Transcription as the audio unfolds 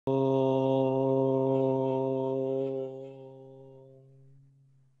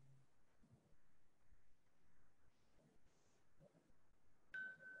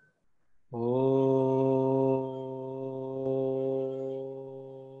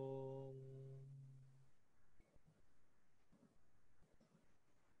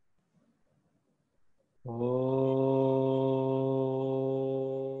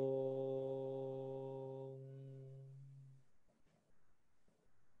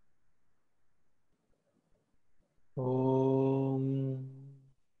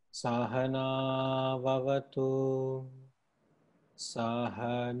सहना भवतु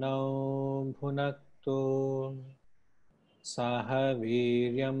सहनौ भुनक्तु सह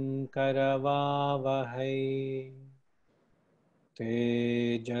वीर्यं करवावहै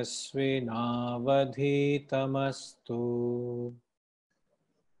तेजस्विनावधीतमस्तु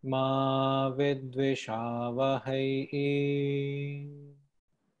मा विद्विषावहै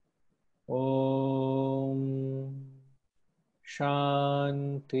ॐ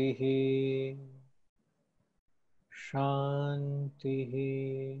शान्तिः शान्तिः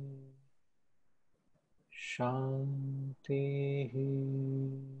शान्तिः।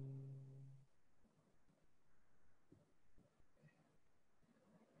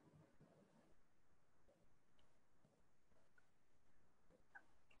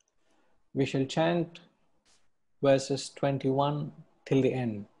 We shall chant verses 21 till the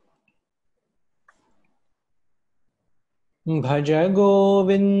end. Bhaja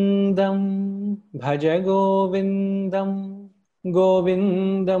Govindam, Bhaja Govindam,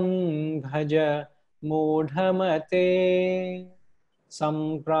 Govindam Bhaja Mudhamate,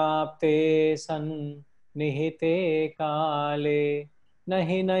 Samprapte san nihite kale,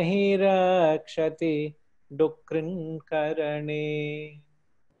 nahi nahi rakshati dukrin karane.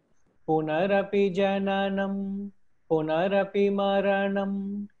 Punarapi jananam, punarapi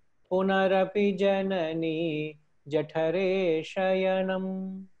maranam, punarapi janani जठरे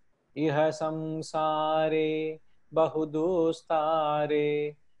शयनम् इह संसारे बहुदुस्तारे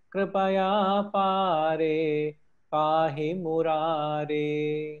कृपया पारे पाहि मुरारे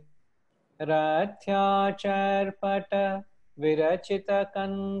रथ्याचर्पट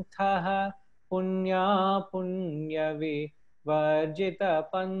विरचितकण्ठः पुण्या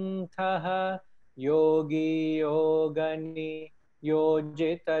पुण्यविवर्जितपन्थः योगी योगनि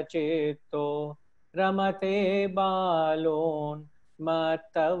योजितचित्तो रमते बालोन्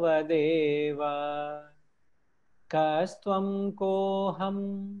मत्तवदेव कस्त्वं कोऽहं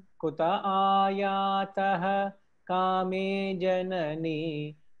कुत आयातः कामे जननी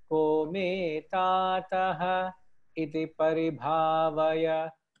को मे तातः इति परिभावय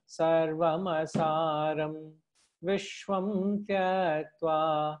सर्वमसारं विश्वं त्यक्त्वा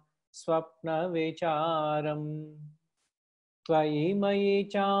स्वप्नविचारम् त्वयि मयि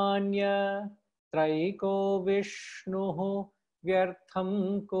चान्य त्रैको विष्णुः व्यर्थं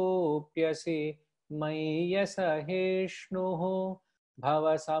कोऽप्यसि मय्य सहिष्णुः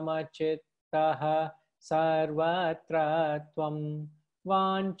भवसमचित्तः सर्वत्र त्वं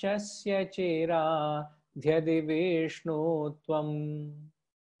वाञ्छस्य चिराध्यधि विष्णु त्वं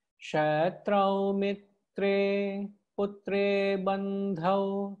शत्रौ मित्रे पुत्रे बन्धौ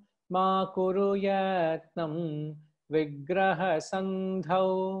मा कुरु यत्नं विग्रहसन्धौ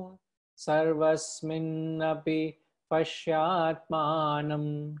सर्वस्मिन्नपि पश्यात्मानं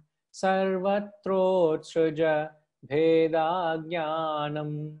सर्वत्रोत्सृज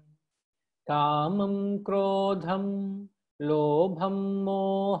भेदाज्ञानं कामं क्रोधं लोभं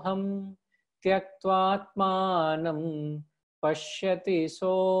मोहं त्यक्त्वात्मानं पश्यति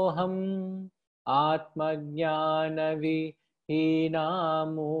सोऽहम् आत्मज्ञानविहीना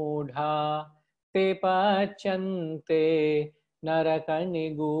मूढा ते पच्यन्ते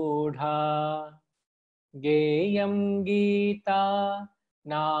नरकनिगूढा गेयं गीता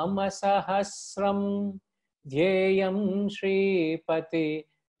नाम सहस्रं ध्येयं श्रीपति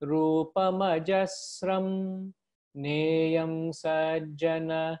रूपमजस्रं नेयं सज्जन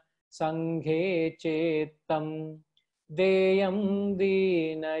संघे चेत्तं देयं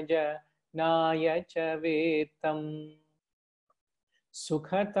दीनज नाय च वेत्तं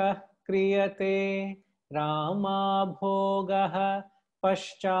सुखतः क्रियते रामाभोगः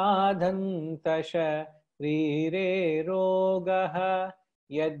पश्चादन्तशरीरे रोगः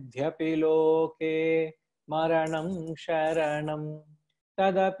यद्यपि लोके मरणं शरणं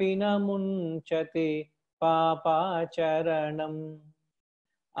तदपि न मुञ्चति पापाचरणम्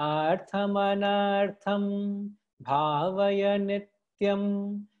अर्थमनर्थं भावय नित्यं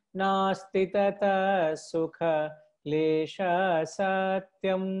नास्ति ततः सुख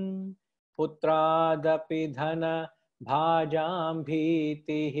लेशसत्यं पुत्रादपि धन भाजां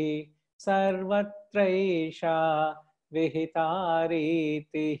भीतिः सर्वत्रैषा विहिता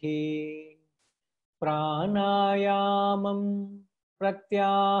रीतिः प्राणायामं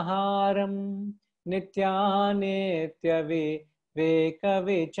प्रत्याहारं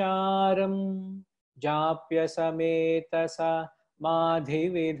नित्यानित्यविवेकविचारं जाप्य समेत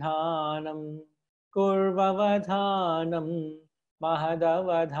समाधिविधानं कुर्ववधानं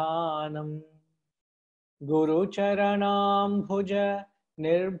महदवधानं गुरुचरणाम्भुज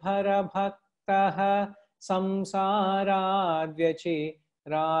निर्भरभक्तः संसाराद्व्यचि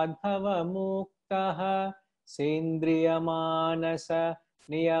Radhava Sendriyamanasa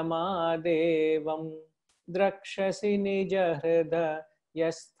Niyamadevam Drakshasi Nijahrida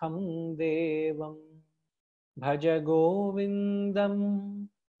Yastham Devam Bhaja Govindam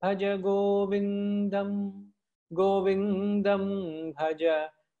Bhaja Govindam Govindam Bhaja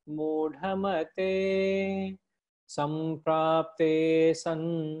Mudhamate Samprapte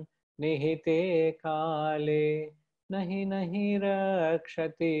San Nihite Kale Nahi Nahi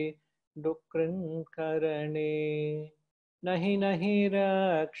Rakshati Dukrin Karane Nahi Nahi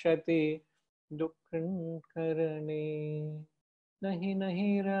Rakshati Dukrin Karane Nahi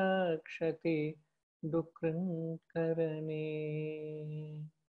Nahi Rakshati Dukrin Karane.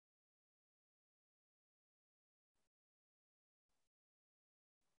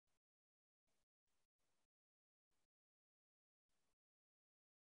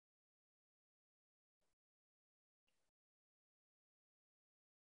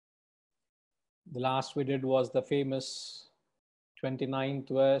 The last we did was the famous 29th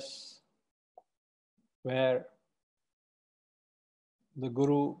verse, where the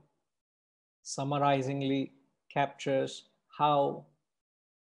Guru summarizingly captures how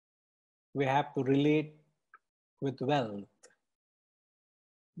we have to relate with wealth,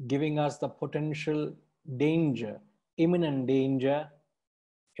 giving us the potential danger, imminent danger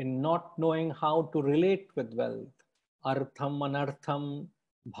in not knowing how to relate with wealth. Artham anartham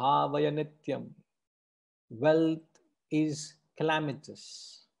bhavaya nityam. Wealth is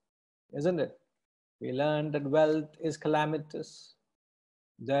calamitous, isn't it? We learned that wealth is calamitous.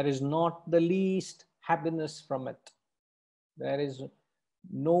 There is not the least happiness from it. There is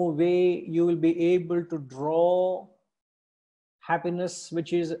no way you will be able to draw happiness,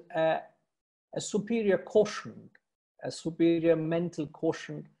 which is a superior quotient, a superior mental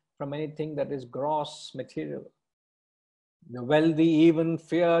quotient from anything that is gross material. The wealthy even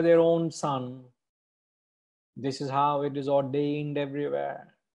fear their own son. This is how it is ordained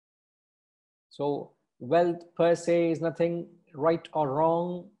everywhere. So wealth per se is nothing right or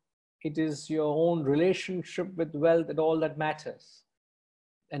wrong. It is your own relationship with wealth and all that matters.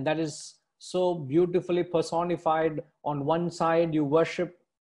 And that is so beautifully personified. On one side, you worship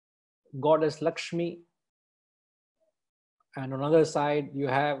goddess Lakshmi. And on the other side, you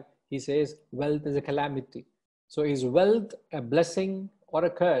have, he says, wealth is a calamity. So is wealth a blessing or a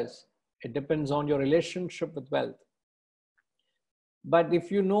curse? It depends on your relationship with wealth. But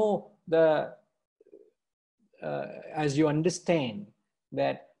if you know as you understand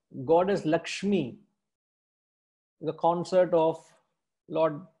that goddess Lakshmi, the consort of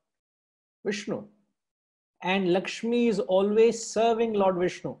Lord Vishnu, and Lakshmi is always serving Lord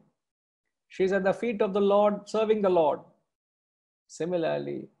Vishnu. She's at the feet of the Lord, serving the Lord.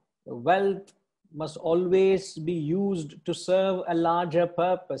 Similarly, wealth must always be used to serve a larger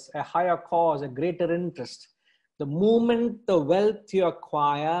purpose, a higher cause, a greater interest. The moment the wealth you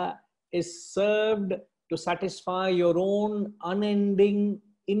acquire is served to satisfy your own unending,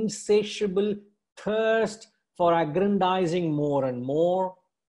 insatiable thirst for aggrandizing more and more,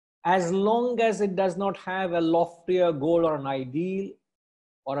 as long as it does not have a loftier goal or an ideal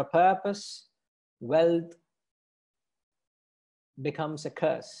or a purpose, wealth becomes a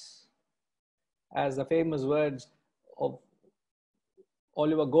curse. As the famous words of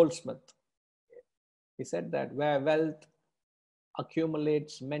Oliver Goldsmith, he said that where wealth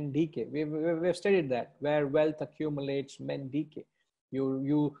accumulates, men decay. We've studied that. Where wealth accumulates, men decay.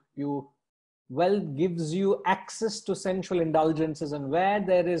 Wealth gives you access to sensual indulgences, and where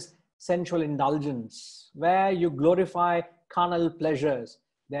there is sensual indulgence, where you glorify carnal pleasures,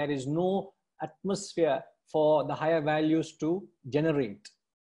 there is no atmosphere for the higher values to generate,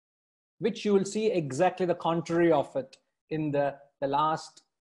 which you will see exactly the contrary of it in the last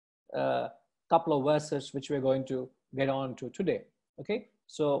couple of verses, which we're going to get on to today. Okay,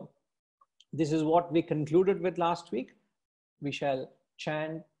 so this is what we concluded with last week. We shall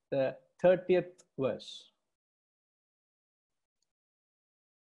chant the 30th verse.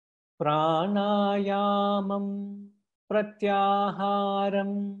 Pranayamam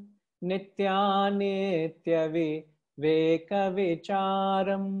pratyaharam nityanitya viveka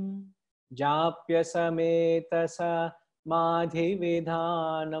vicharam japya sametasa madhi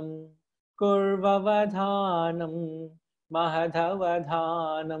vidhanam kurvavadhanam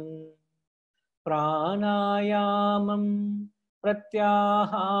mahadhavadhanam. Pranayamam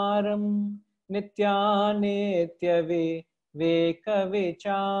pratyaharam nityanitya viveka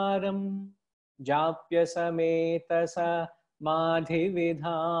vicharam japya sametasa madhi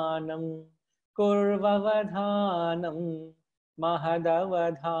vidhanam kurvavadhanam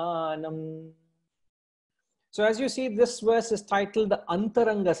mahadavadhanam. So as you see, this verse is titled the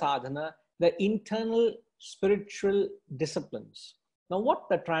Antaranga Sadhana, the internal spiritual disciplines. Now what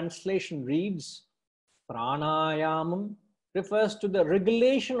the translation reads, pranayamam, refers to the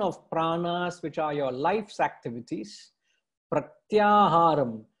regulation of pranas, which are your life's activities.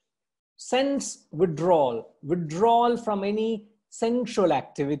 Pratyaharam, sense withdrawal, withdrawal from any sensual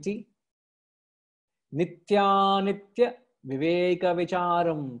activity. Nitya viveka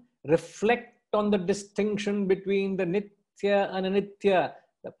vicharam, reflect on the distinction between the nitya and anitya,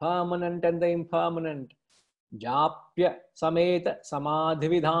 the permanent and the impermanent. Japya sameta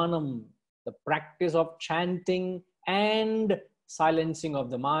samadhividhanam, the practice of chanting and silencing of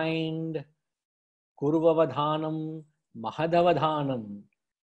the mind. Kurvavadhanam mahadavadhanam,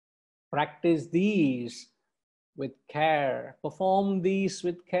 practice these with care, perform these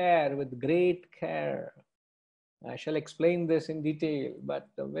with care, with great care. I shall explain this in detail, but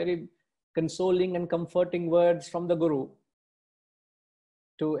very consoling and comforting words from the Guru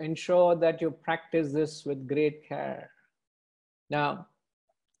to ensure that you practice this with great care. Now,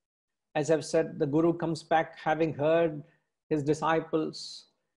 as I've said, the Guru comes back having heard his disciples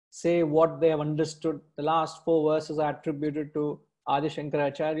say what they have understood. The last 4 verses are attributed to Adi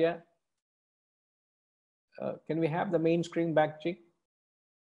Shankaracharya. Can we have the main screen back, Ji?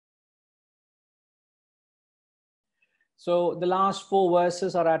 So the last 4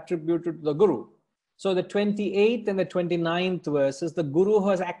 verses are attributed to the Guru. So the 28th and the 29th verses, the Guru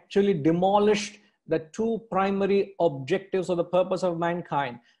has actually demolished the 2 primary objectives of the purpose of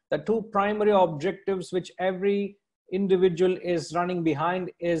mankind. The 2 primary objectives which every individual is running behind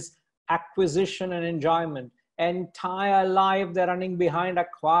is acquisition and enjoyment. Entire life they're running behind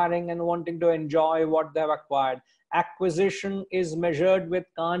acquiring and wanting to enjoy what they've acquired. Acquisition is measured with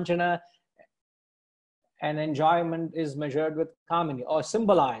kanchana and enjoyment is measured with kamini, or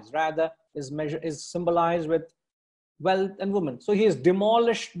symbolized rather, is symbolized with wealth and women. So he has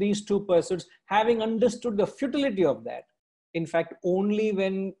demolished these 2 pursuits, having understood the futility of that. In fact, only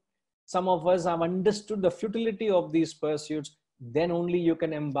when some of us have understood the futility of these pursuits, then only you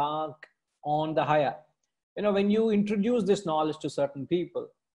can embark on the higher. You know, when you introduce this knowledge to certain people,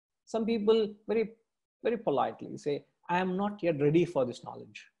 some people very, very politely say, I am not yet ready for this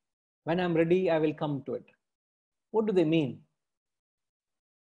knowledge. When I'm ready, I will come to it. What do they mean?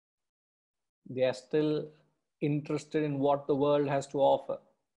 They are still interested in what the world has to offer.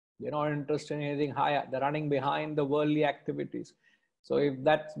 They're not interested in anything higher. They're running behind the worldly activities. So if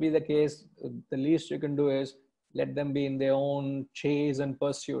that be the case, the least you can do is let them be in their own chase and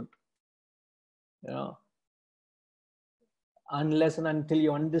pursuit. You know, unless and until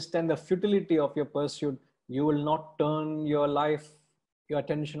you understand the futility of your pursuit, you will not turn your life, your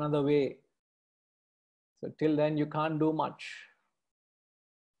attention other way. So till then, you can't do much.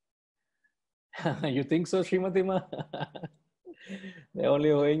 You think so, Srimati Ma? They're only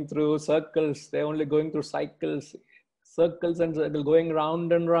going through circles. They're only going through cycles, circles and circles, going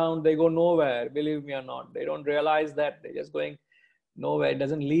round and round. They go nowhere, believe me or not. They don't realize that. They're just going nowhere. It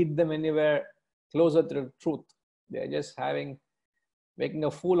doesn't lead them anywhere closer to the truth. They're just making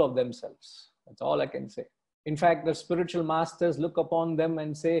a fool of themselves. That's all I can say. In fact, the spiritual masters look upon them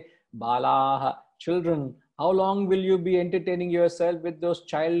and say, Balaha, children, how long will you be entertaining yourself with those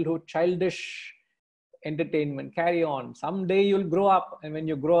childish entertainment? Carry on. Someday you'll grow up, and when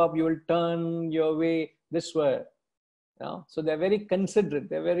you grow up, you will turn your way this way. You know? So they're very considerate.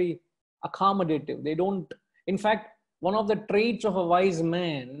 They're very accommodative. They don't, in fact, one of the traits of a wise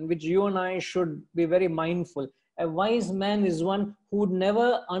man, which you and I should be very mindful, a wise man is one who would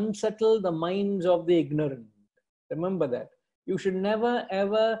never unsettle the minds of the ignorant. Remember that. You should never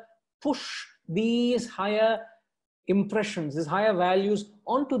ever push these higher impressions, these higher values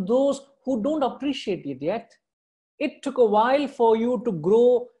onto those who don't appreciate it yet. It took a while for you to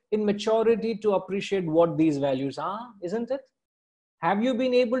grow in maturity to appreciate what these values are, isn't it? Have you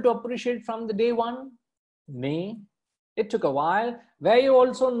been able to appreciate from the day one? Nay. It took a while. Were you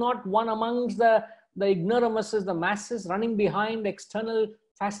also not one amongst the ignoramuses, the masses running behind external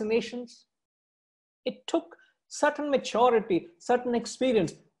fascinations? It took certain maturity, certain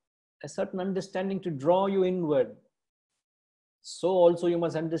experience, a certain understanding to draw you inward. So also you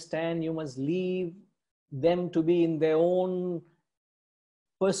must understand, you must leave them to be in their own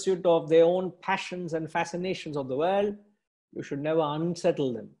pursuit of their own passions and fascinations of the world. You should never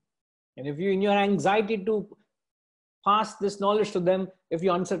unsettle them. And if you, in your anxiety to pass this knowledge to them, if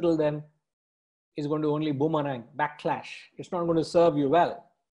you unsettle them, it's going to only boomerang, backlash. It's not going to serve you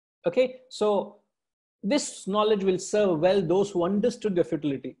well. Okay, so this knowledge will serve well those who understood the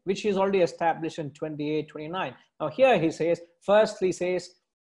futility, which is already established in 28, 29. Now here he says, firstly he says,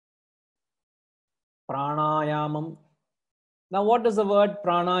 pranayamam. Now, what is the word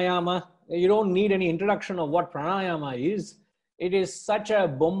pranayama? You don't need any introduction of what pranayama is. It is such a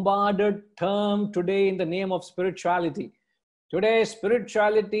bombarded term today in the name of spirituality. Today,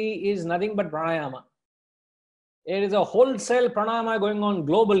 spirituality is nothing but pranayama. It is a wholesale pranayama going on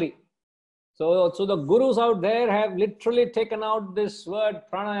globally. So the gurus out there have literally taken out this word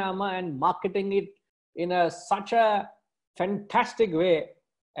pranayama and marketing it in such a fantastic way.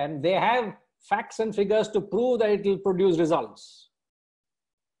 And they have facts and figures to prove that it will produce results.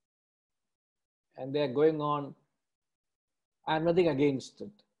 And they're going on. I'm nothing against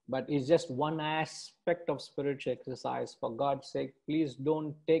it, but it's just one aspect of spiritual exercise. For God's sake, please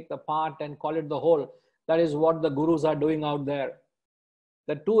don't take the part and call it the whole. That is what the gurus are doing out there.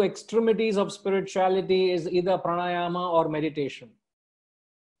 The two extremities of spirituality is either pranayama or meditation.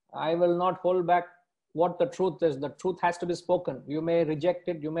 I will not hold back what the truth is. The truth has to be spoken. You may reject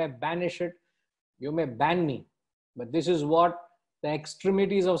it, you may banish it, you may ban me. But this is what the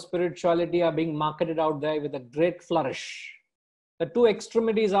extremities of spirituality are being marketed out there with a great flourish. The two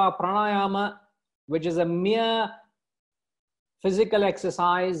extremities are pranayama, which is a mere physical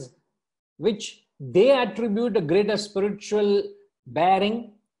exercise, which they attribute a greater spiritual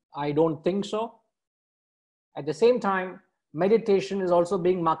bearing. I don't think so. At the same time, meditation is also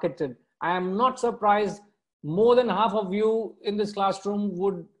being marketed. I am not surprised more than half of you in this classroom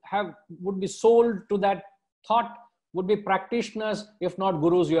would be sold to that thought, would be practitioners, if not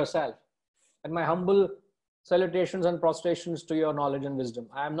gurus yourself. And my humble salutations and prostrations to your knowledge and wisdom.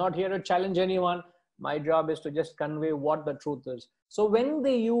 I am not here to challenge anyone. My job is to just convey what the truth is. So when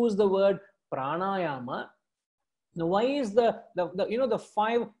they use the word pranayama, now why is the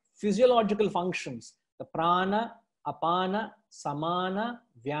five physiological functions, the prana, apana, samana,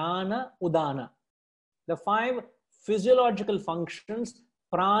 vyana, udana. The five physiological functions,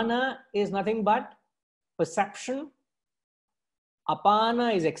 prana is nothing but perception,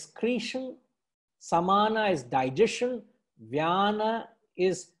 apana is excretion, samana is digestion, vyana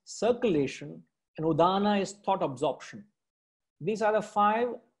is circulation, and udana is thought absorption. These are the five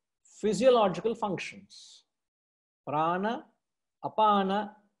physiological functions. Prana,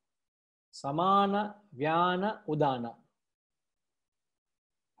 apana, samana, vyana, udana.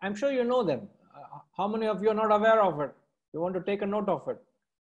 I'm sure you know them. How many of you are not aware of it? You want to take a note of it?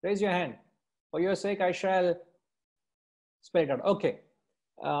 Raise your hand. For your sake, I shall spell it out. Okay.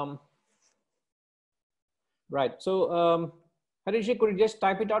 Right. So, Harishi, could you just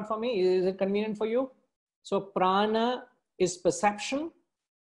type it out for me? Is it convenient for you? So, prana is perception.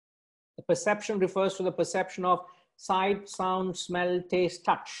 The perception refers to the perception of sight, sound, smell, taste,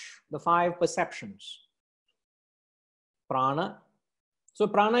 touch. The five perceptions. Prana. So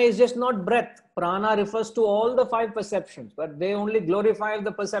prana is just not breath. Prana refers to all the five perceptions, but they only glorify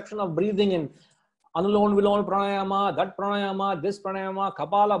the perception of breathing in. Anulon, Vilon, pranayama, that pranayama, this pranayama,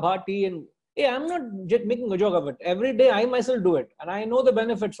 kapala bhati. And hey, I'm not just making a joke of it. Every day I myself do it and I know the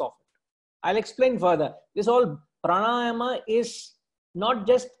benefits of it. I'll explain further. This whole pranayama is not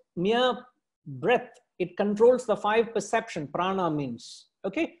just mere breath. It controls the five perception. Prana means.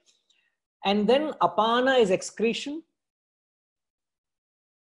 Okay. And then apana is excretion.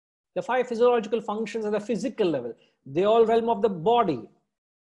 The five physiological functions at the physical level, they all realm of the body.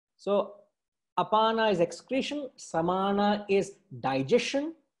 So apana is excretion, samana is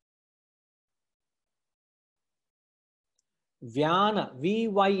digestion, vyana,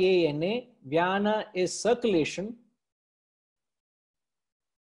 V-Y-A-N-A, vyana is circulation,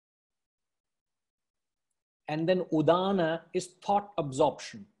 and then udana is thought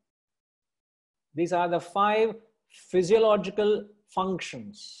absorption. These are the five physiological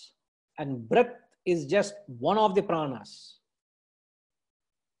functions. And breath is just one of the pranas.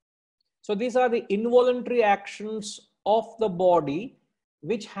 So these are the involuntary actions of the body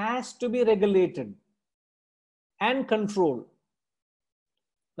which has to be regulated and controlled.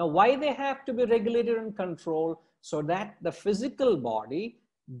 Now, why they have to be regulated and controlled? So that the physical body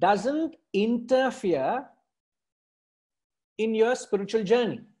doesn't interfere in your spiritual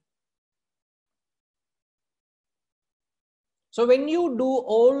journey. So when you do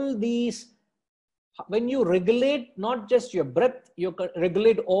all these, when you regulate not just your breath, you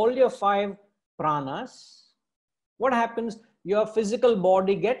regulate all your five pranas, what happens? Your physical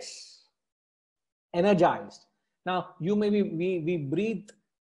body gets energized. Now, you may be, we breathe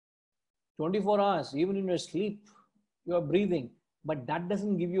 24 hours, even in your sleep, you are breathing, but that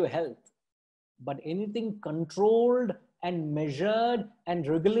doesn't give you health. But anything controlled and measured and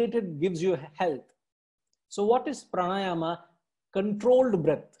regulated gives you health. So what is pranayama? Controlled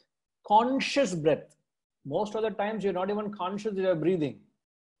breath, conscious breath. Most of the times you're not even conscious that you're breathing.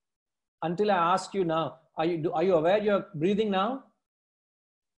 Until I ask you now, are you aware you're breathing now?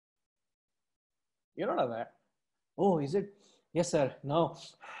 You're not aware. Oh, is it? Yes, sir. No.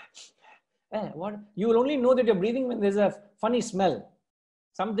 What? You will only know that you're breathing when there's a funny smell.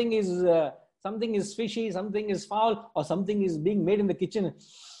 Something is fishy, something is foul, or something is being made in the kitchen.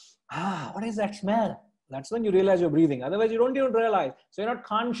 What is that smell? That's when you realize you're breathing. Otherwise, you don't even realize. So you're not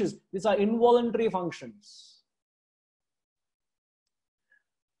conscious. These are involuntary functions.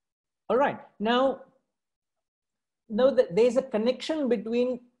 All right. Now there's a connection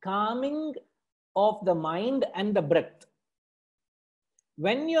between calming of the mind and the breath.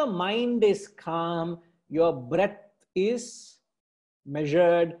 When your mind is calm, your breath is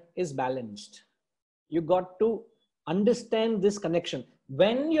measured, is balanced. You got to understand this connection.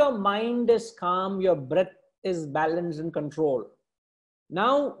 When your mind is calm, your breath is balanced and controlled.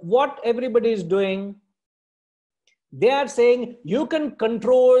 Now, what everybody is doing, they are saying you can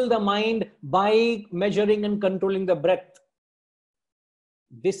control the mind by measuring and controlling the breath.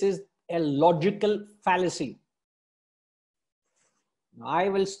 This is a logical fallacy. I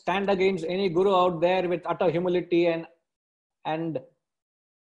will stand against any guru out there with utter humility and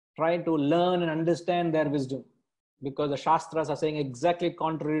try to learn and understand their wisdom, because the Shastras are saying exactly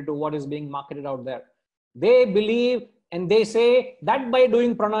contrary to what is being marketed out there. They believe and they say that by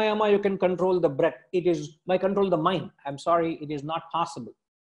doing pranayama, you can control the breath. It is by control the mind. I'm sorry, it is not possible.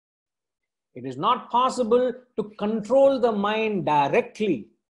 It is not possible to control the mind directly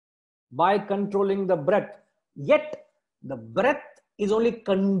by controlling the breath. Yet, the breath is only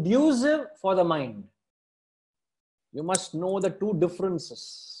conducive for the mind. You must know the two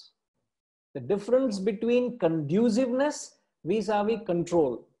differences. The difference between conduciveness vis-a-vis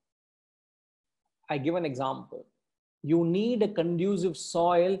control. I give an example. You need a conducive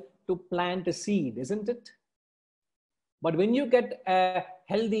soil to plant a seed, isn't it? But when you get a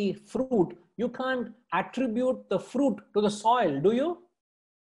healthy fruit, you can't attribute the fruit to the soil, do you?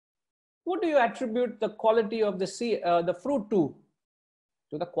 What do you attribute the quality of the fruit to?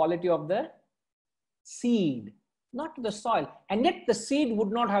 To the quality of the seed, not to the soil. And yet the seed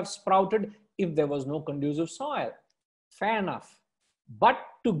would not have sprouted if there was no conducive soil. Fair enough. But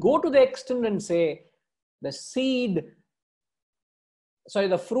to go to the extent and say the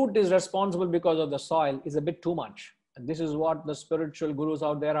fruit is responsible because of the soil is a bit too much. And this is what the spiritual gurus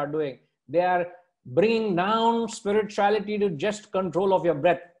out there are doing. They are bringing down spirituality to just control of your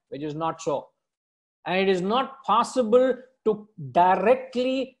breath, which is not so. And it is not possible to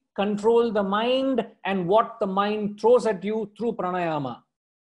directly control the mind and what the mind throws at you through pranayama.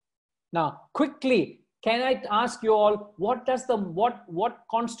 Now, quickly, can I ask you all, what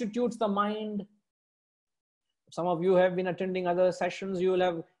constitutes the mind? Some of you have been attending other sessions, you will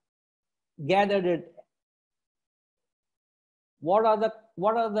have gathered it. What are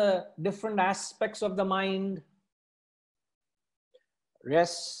the different aspects of the mind?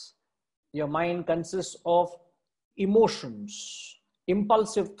 Yes, your mind consists of emotions,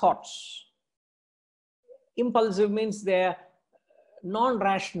 impulsive thoughts. Impulsive means they're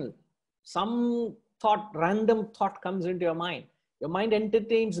non-rational. Some random thought comes into your mind. Your mind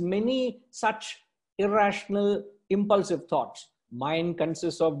entertains many such irrational, impulsive thoughts. Mind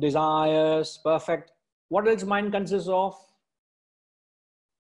consists of desires, perfect. What else mind consists of?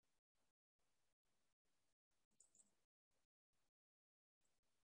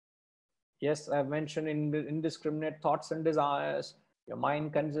 Yes, I've mentioned indiscriminate thoughts and desires. Your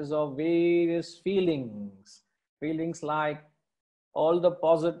mind consists of various feelings. Feelings like all the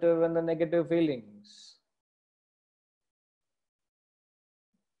positive and the negative feelings.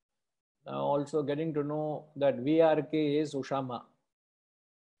 Now also getting to know that VRK is Ushama.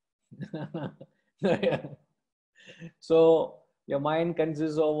 So your mind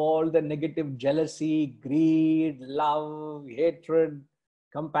consists of all the negative jealousy, greed, love, hatred,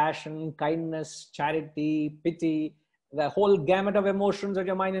 compassion, kindness, charity, pity, the whole gamut of emotions that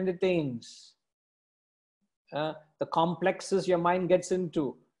your mind entertains. The complexes your mind gets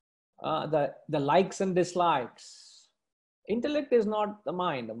into, the likes and dislikes. Intellect is not the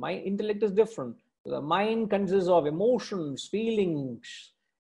mind. The mind, intellect is different. The mind consists of emotions, feelings,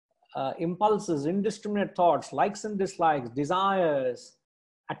 impulses, indiscriminate thoughts, likes and dislikes, desires,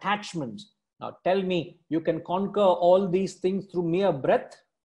 attachments. Now tell me, you can conquer all these things through mere breath?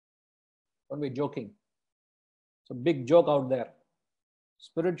 Don't be joking. It's a big joke out there.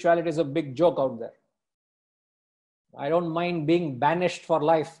 Spirituality is a big joke out there. I don't mind being banished for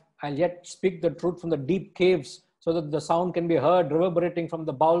life. I'll yet speak the truth from the deep caves so that the sound can be heard reverberating from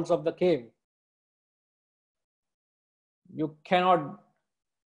the bowels of the cave. You cannot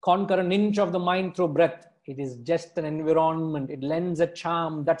conquer an inch of the mind through breath. It is just an environment. It lends a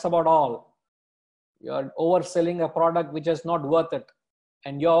charm. That's about all. You're overselling a product which is not worth it.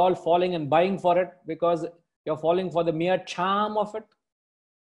 And you're all falling and buying for it because you're falling for the mere charm of it.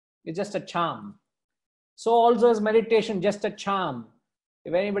 It's just a charm. So also is meditation just a charm.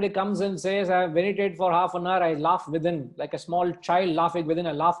 If anybody comes and says, I meditate for half an hour, I laugh within, like a small child laughing within,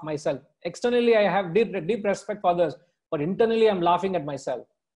 I laugh myself. Externally, I have deep respect for others, but internally, I'm laughing at myself.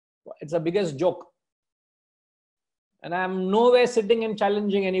 It's the biggest joke. And I'm nowhere sitting and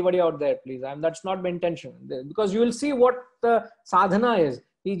challenging anybody out there, please. That's not my intention. Because you will see what the sadhana is.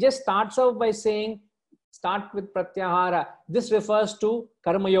 He just starts off by saying, start with pratyahara. This refers to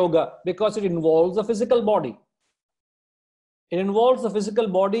karma yoga because it involves the physical body. It involves the physical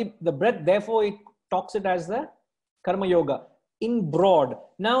body, the breath, therefore it talks it as the karma yoga in broad.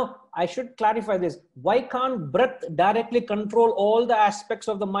 Now, I should clarify this. Why can't breath directly control all the aspects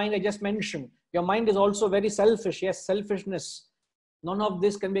of the mind I just mentioned? Your mind is also very selfish. Yes, selfishness. None of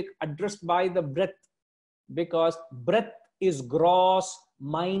this can be addressed by the breath because breath is gross,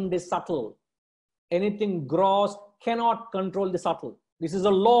 mind is subtle. Anything gross cannot control the subtle. This is a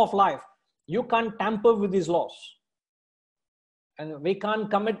law of life. You can't tamper with these laws. And we can't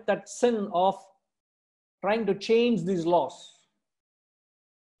commit that sin of trying to change these laws.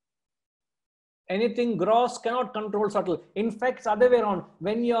 Anything gross cannot control subtle. In fact, it's the other way around.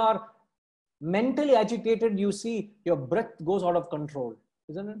 When you are mentally agitated, you see your breath goes out of control,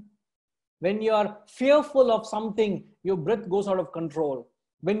 isn't it? When you are fearful of something, your breath goes out of control.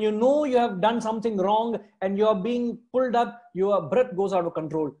 When you know you have done something wrong and you are being pulled up, your breath goes out of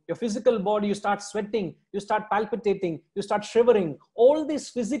control. Your physical body, you start sweating, you start palpitating, you start shivering. All these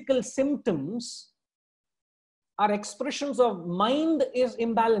physical symptoms are expressions of mind is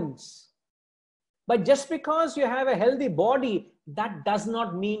imbalance. But just because you have a healthy body, that does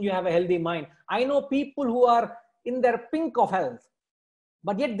not mean you have a healthy mind. I know people who are in their pink of health,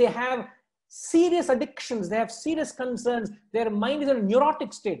 but yet they have serious addictions, they have serious concerns, their mind is in a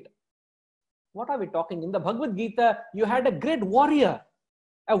neurotic state. What are we talking? In the Bhagavad Gita, you had a great warrior,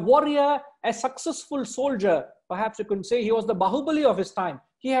 a successful soldier. Perhaps you could say he was the Bahubali of his time.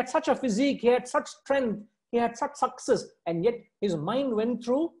 He had such a physique, he had such strength, he had such success, and yet his mind went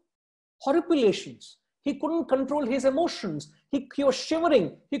through horripilations. He couldn't control his emotions. He was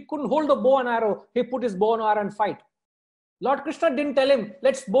shivering. He couldn't hold a bow and arrow. He put his bow and arrow and fight. Lord Krishna didn't tell him,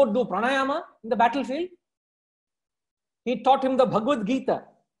 let's both do pranayama in the battlefield. He taught him the Bhagavad Gita.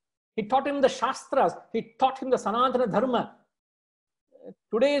 He taught him the Shastras. He taught him the Sanatana Dharma.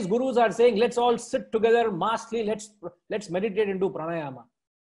 Today's gurus are saying, let's all sit together massively. Let's meditate and do pranayama.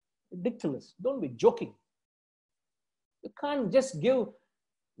 Ridiculous. Don't be joking. You can't just give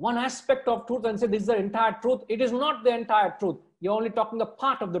one aspect of truth and say this is the entire truth. It is not the entire truth. You're only talking the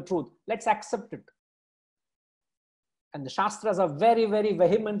part of the truth. Let's accept it. And the Shastras are very, very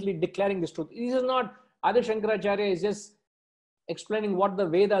vehemently declaring this truth. This is not, Adi Shankaracharya is just explaining what the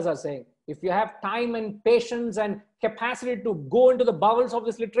Vedas are saying. If you have time and patience and capacity to go into the bowels of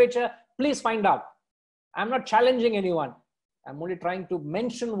this literature, please find out. I'm not challenging anyone. I'm only trying to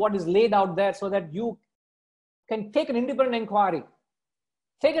mention what is laid out there so that you can take an independent inquiry.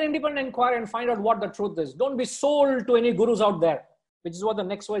 Take an independent inquiry and find out what the truth is. Don't be sold to any gurus out there, which is what the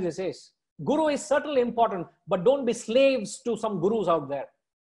next verse says. Guru is certainly important, but don't be slaves to some gurus out there.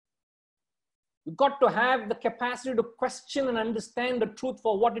 You've got to have the capacity to question and understand the truth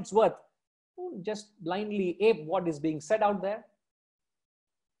for what it's worth. Don't just blindly ape what is being said out there.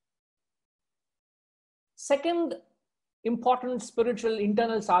 Second important spiritual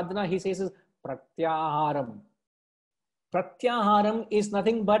internal sadhana, he says, is pratyaharam. Pratyaharam is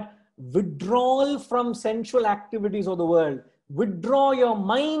nothing but withdrawal from sensual activities of the world. Withdraw your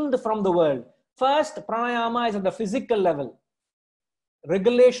mind from the world. First, pranayama is at the physical level.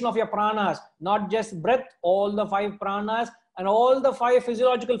 Regulation of your pranas, not just breath, all the 5 pranas and all the 5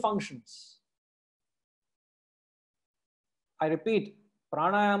 physiological functions. I repeat,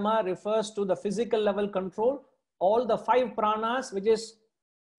 pranayama refers to the physical level control. All the 5 pranas, which is,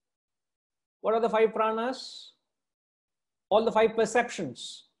 what are the 5 pranas? All the 5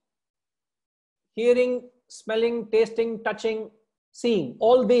 perceptions. Hearing, smelling, tasting, touching, seeing.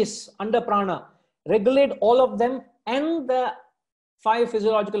 All these under prana. Regulate all of them and the 5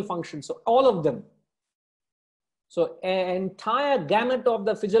 physiological functions. So all of them. So an entire gamut of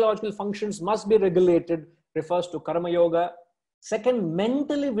the physiological functions must be regulated. Refers to karma yoga. Second,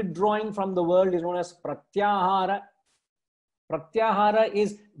 mentally withdrawing from the world is known as pratyahara. Pratyahara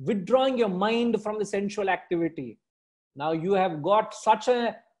is withdrawing your mind from the sensual activity. Now you have got such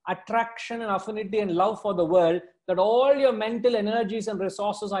an attraction and affinity and love for the world that all your mental energies and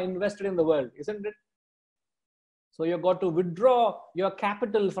resources are invested in the world, isn't it? So you've got to withdraw your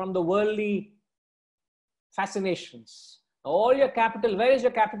capital from the worldly fascinations. All your capital, where is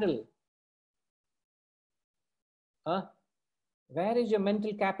your capital? Huh? Where is your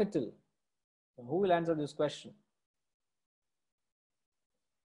mental capital? Who will answer this question?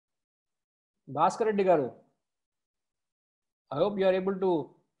 Bhaskar Reddy garu, I hope you are able to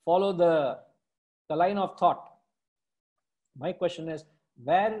follow the line of thought. My question is,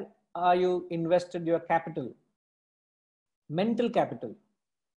 where are you invested your capital? Mental capital.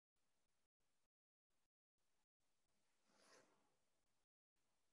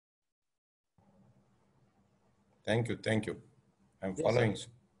 Thank you. Thank you. I'm Yes, following.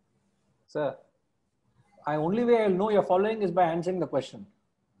 Sir, the only way I'll know you're following is by answering the question.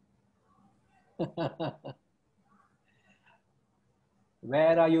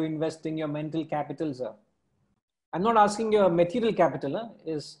 Where are you investing your mental capital, sir? I'm not asking your material capital.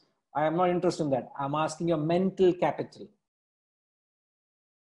 I am not interested in that. I'm asking your mental capital.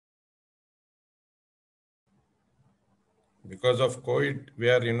 Because of COVID, we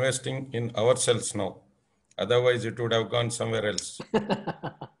are investing in ourselves now. Otherwise, it would have gone somewhere else.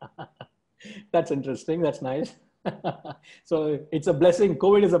 That's interesting. That's nice. So it's a blessing.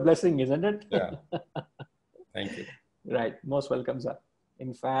 COVID is a blessing, isn't it? Yeah. Thank you. Right. Most welcome, sir.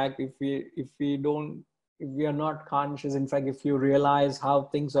 In fact, if we are not conscious, in fact, if you realize how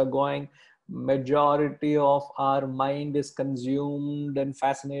things are going, majority of our mind is consumed and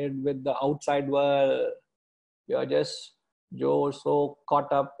fascinated with the outside world. You're just so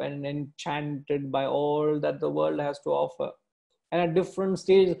caught up and enchanted by all that the world has to offer. And at different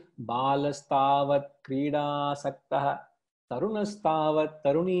stages, balastavat krida saktah, tarunastavat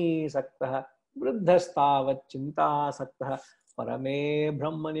taruni saktah, vruddhastavat chinta saktah, parame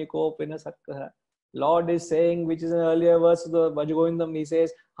brahmani kopina saktah. Lord is saying, which is an earlier verse of the Bhaja Govindam, he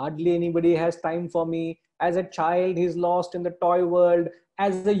says, hardly anybody has time for me. As a child, he's lost in the toy world.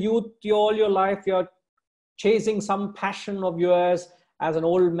 As a youth, all your life, you're chasing some passion of yours. As an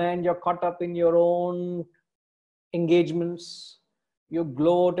old man, you're caught up in your own engagements. You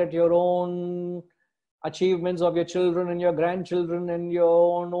gloat at your own achievements of your children and your grandchildren and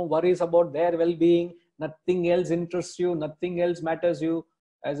your own worries about their well-being. Nothing else interests you. Nothing else matters you.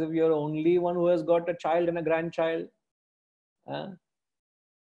 As if you're the only one who has got a child and a grandchild.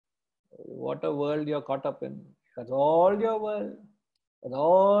 What a world you're caught up in. That's all your world. That's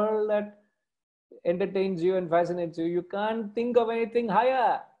all that entertains you and fascinates you. You can't think of anything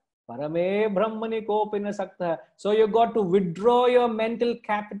higher. Parame brahmani kopina sakta. So you got to withdraw your mental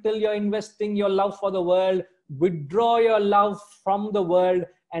capital. You're investing your love for the world. Withdraw your love from the world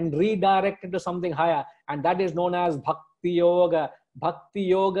and redirect it to something higher. And that is known as bhakti yoga. Bhakti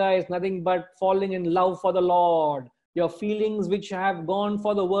yoga is nothing but falling in love for the Lord. Your feelings which have gone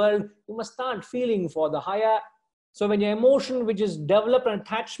for the world, you must start feeling for the higher. So when your emotion, which is developed an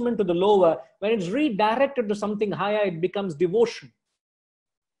attachment to the lower, when it's redirected to something higher, it becomes devotion.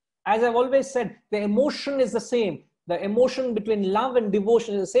 As I've always said, the emotion is the same. The emotion between love and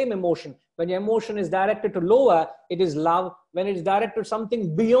devotion is the same emotion. When your emotion is directed to lower, it is love. When it's directed to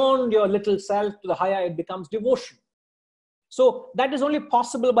something beyond your little self, to the higher, it becomes devotion. So that is only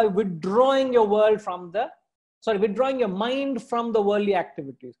possible by withdrawing your withdrawing your mind from the worldly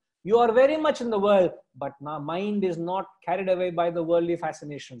activities. You are very much in the world, but now mind is not carried away by the worldly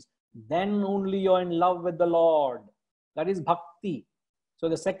fascinations. Then only you're in love with the Lord. That is bhakti. So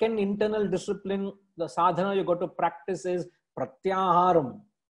the second internal discipline, the sadhana you got to practice is pratyaharam.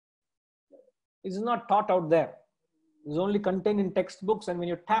 It is not taught out there. It is only contained in textbooks, and when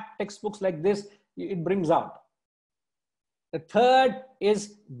you tap textbooks like this, it brings out. The third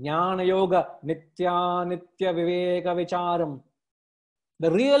is jnana yoga, nitya viveka vicharam. The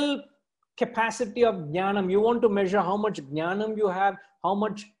real capacity of jnanam, you want to measure how much jnanam you have, how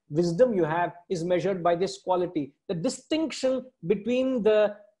much wisdom you have, is measured by this quality. The distinction between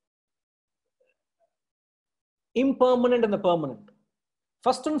the impermanent and the permanent.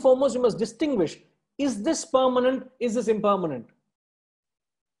 First and foremost, you must distinguish, is this permanent, is this impermanent?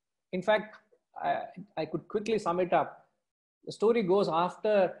 In fact, I could quickly sum it up. The story goes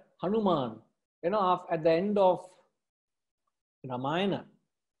after Hanuman, at the end of Ramayana.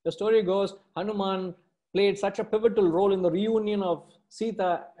 The story goes, Hanuman played such a pivotal role in the reunion of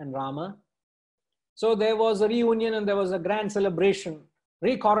Sita and Rama. So there was a reunion and there was a grand celebration,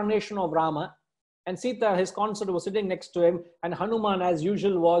 recoronation of Rama. And Sita, his consort, was sitting next to him. And Hanuman, as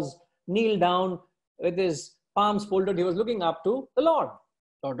usual, was kneeled down with his palms folded. He was looking up to the Lord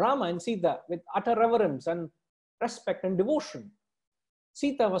Rama and Sita, with utter reverence and respect and devotion.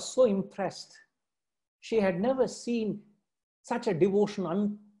 Sita was so impressed. She had never seen such a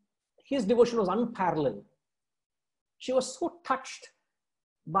devotion. His devotion was unparalleled. She was so touched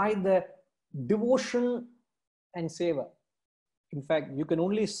by the devotion and seva. In fact, you can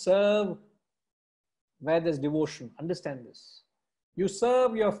only serve where there's devotion. Understand this. You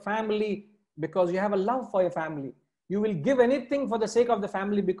serve your family because you have a love for your family. You will give anything for the sake of the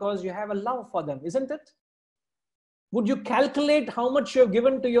family because you have a love for them, isn't it? Would you calculate how much you have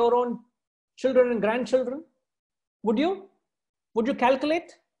given to your own children and grandchildren? Would you? Would you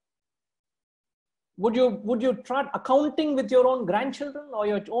calculate? Would you try accounting with your own grandchildren or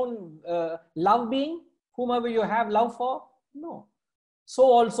your own love being, whomever you have love for? No. So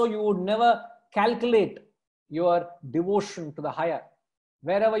also you would never calculate your devotion to the higher.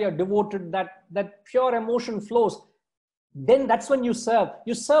 Wherever you're devoted, that pure emotion flows, then that's when you serve.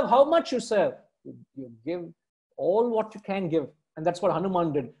 You serve how much you serve. You give all what you can give. And that's what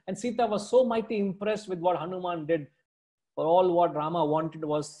Hanuman did. And Sita was so mighty impressed with what Hanuman did. For all what Rama wanted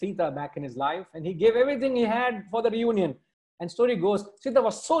was Sita back in his life. And he gave everything he had for the reunion. And story goes, Sita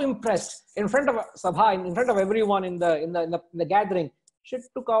was so impressed in front of Sabha, in front of everyone in the gathering. She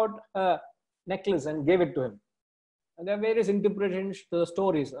took out a necklace and gave it to him. And there are various interpretations to the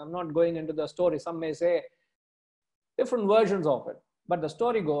stories. I'm not going into the story. Some may say different versions of it. But the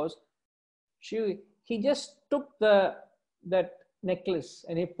story goes, he just took that necklace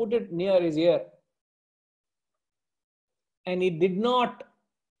and he put it near his ear. And it did not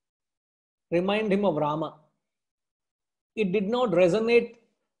remind him of Rama. It did not resonate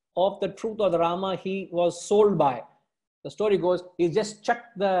of the truth of the Rama he was sold by. The story goes, he just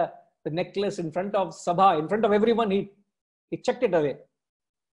chucked the necklace in front of Sabha, in front of everyone, he chucked it away.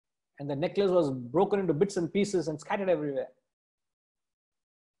 And the necklace was broken into bits and pieces and scattered everywhere.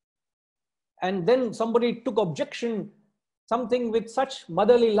 And then somebody took objection, something with such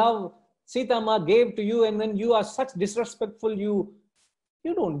motherly love Sita Ma gave to you, and then you are such disrespectful, you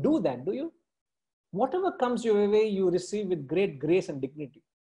don't do that, do you? Whatever comes your way, you receive with great grace and dignity,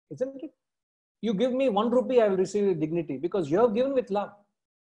 isn't it? You give me 1 rupee, I will receive with dignity because you have given with love.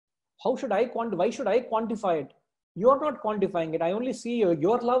 Why should I quantify it? You are not quantifying it. I only see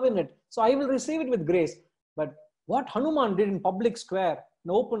your love in it. So I will receive it with grace. But what Hanuman did in public square,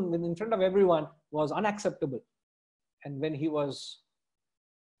 in open, in front of everyone, was unacceptable. And when he was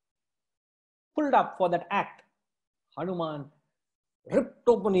pulled up for that act, Hanuman ripped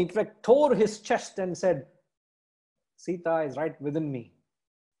open, he tore his chest and said, Sita is right within me.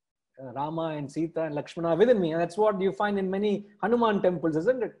 Rama and Sita and Lakshmana are within me. And that's what you find in many Hanuman temples,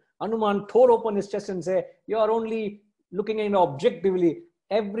 isn't it? Hanuman tore open his chest and said, you are only looking at it objectively.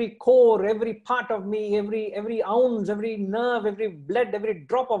 Every core, every part of me, every ounce, every nerve, every blood, every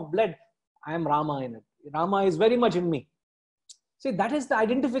drop of blood, I am Rama in it. Rama is very much in me. See, that is the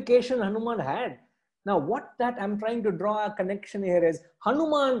identification Hanuman had. Now, what that I'm trying to draw a connection here is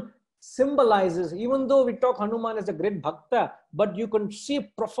Hanuman symbolizes, even though we talk Hanuman as a great bhakta, but you can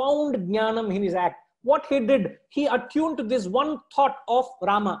see profound jnanam in his act. What he did, he attuned to this one thought of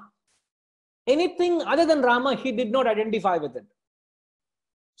Rama. Anything other than Rama, he did not identify with it.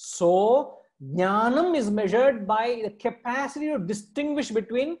 So, jnanam is measured by the capacity to distinguish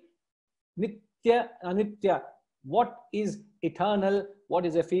between nitya and anitya. What is eternal, what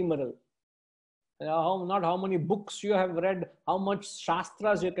is ephemeral. Not how many books you have read, how much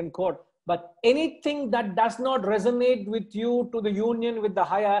shastras you can quote, but anything that does not resonate with you to the union with the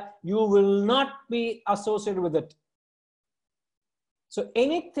higher, you will not be associated with it. So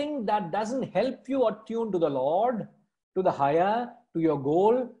anything that doesn't help you attune to the Lord, to the higher, to your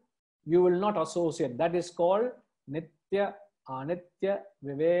goal, you will not associate. That is called nitya, anitya,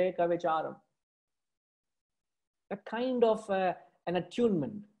 viveka vicharam. A kind of an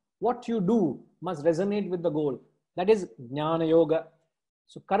attunement. What you do must resonate with the goal. That is Jnana Yoga.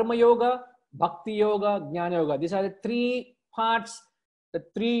 So Karma Yoga, Bhakti Yoga, Jnana Yoga. These are the 3 parts, the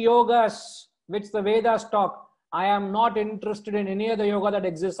 3 yogas which the Vedas talk. I am not interested in any other yoga that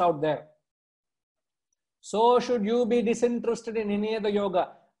exists out there. So should you be disinterested in any other yoga.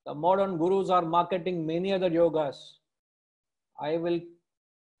 The modern gurus are marketing many other yogas. I will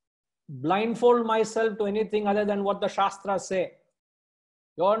blindfold myself to anything other than what the Shastras say.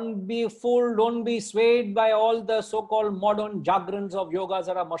 Don't be fooled, don't be swayed by all the so-called modern jagrans of yogas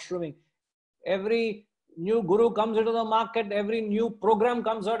that are mushrooming. Every new guru comes into the market, every new program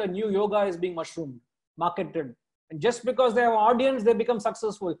comes out, a new yoga is being mushroomed, marketed. And just because they have an audience, they become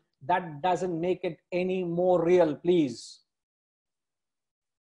successful. That doesn't make it any more real, please.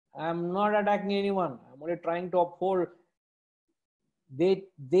 I'm not attacking anyone. I'm only trying to uphold.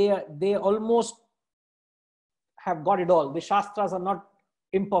 They almost have got it all. The Shastras are not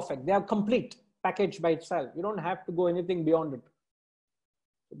imperfect. They are complete package by itself. You don't have to go anything beyond it.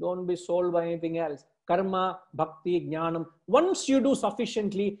 So don't be sold by anything else. karma, bhakti, jnanam. Once you do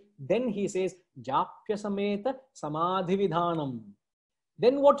sufficiently, then he says, japya sameta samadhi vidhanam.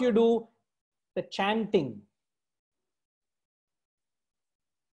 Then what you do? The chanting.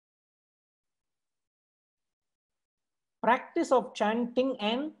 Practice of chanting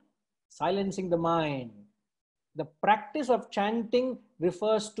and silencing the mind. The practice of chanting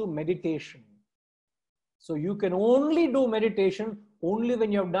refers to meditation. So you can only do meditation only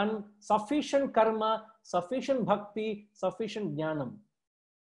when you have done sufficient karma, sufficient bhakti, sufficient jnanam.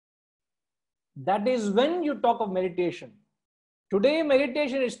 That is when you talk of meditation. Today,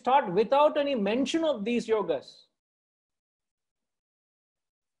 meditation is taught without any mention of these yogas.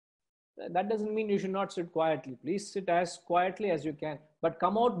 That doesn't mean you should not sit quietly. Please sit as quietly as you can, but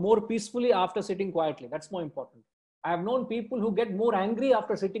come out more peacefully after sitting quietly. That's more important. I have known people who get more angry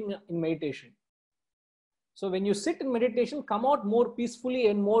after sitting in meditation. So when you sit in meditation, come out more peacefully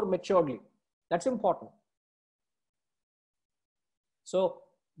and more maturely. That's important. So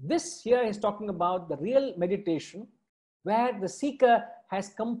this here is talking about the real meditation where the seeker has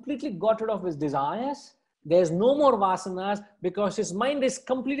completely got rid of his desires. There's no more vasanas because his mind is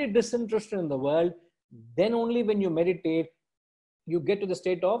completely disinterested in the world. Then only when you meditate, you get to the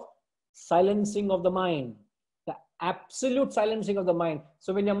state of silencing of the mind, the absolute silencing of the mind.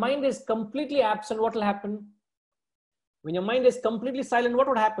 So when your mind is completely absent, what will happen? When your mind is completely silent, what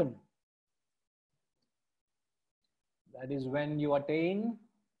would happen? That is when you attain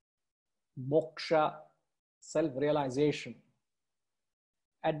moksha, self-realization.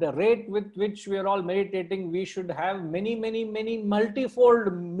 At the rate with which we are all meditating, we should have many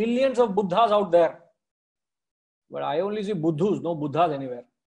multifold millions of Buddhas out there. But I only see Buddhus, no Buddhas anywhere.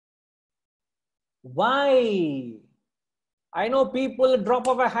 Why? I know people, drop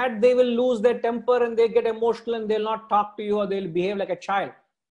of a hat, they will lose their temper and they get emotional and they'll not talk to you or they'll behave like a child.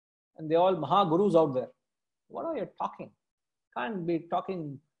 And they're all Mahagurus out there. What are you talking? Can't be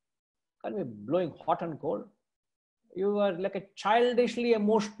talking, can't be blowing hot and cold. You are like a childishly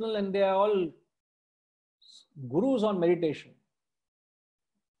emotional and they are all gurus on meditation.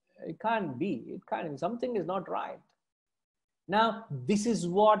 It can't be. It can't. Something is not right. Now, this is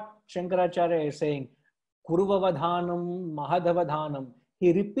what Shankaracharya is saying. Kurvavadhanam, Mahadavadhanam.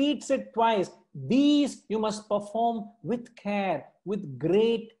 He repeats it twice. These you must perform with care, with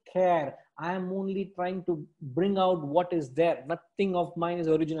great care. I am only trying to bring out what is there. Nothing of mine is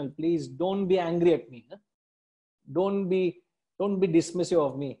original. Please don't be angry at me. Huh? Don't be dismissive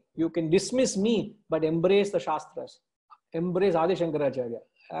of me. You can dismiss me, but embrace the Shastras. Embrace Adi Shankaracharya.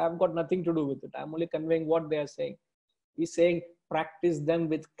 I have got nothing to do with it. I'm only conveying what they are saying. He's saying, practice them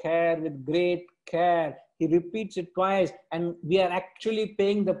with care, with great care. He repeats it twice, and we are actually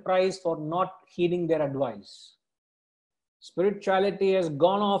paying the price for not heeding their advice. Spirituality has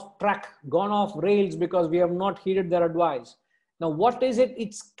gone off track, gone off rails because we have not heeded their advice. Now, what is it?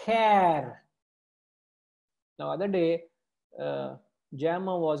 It's care. Now, other day,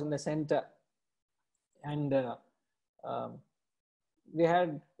 Jama was in the center and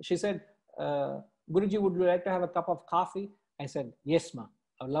she said, Guruji, would you like to have a cup of coffee? I said, yes, ma,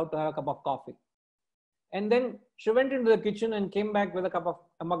 I would love to have a cup of coffee. And then she went into the kitchen and came back with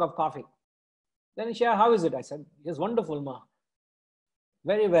a mug of coffee. Then she asked, how is it? I said, yes, wonderful, ma.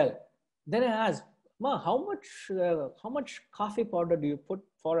 Very well. Then I asked, ma, how much coffee powder do you put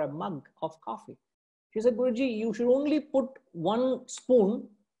for a mug of coffee? She said, Guruji, you should only put 1 spoon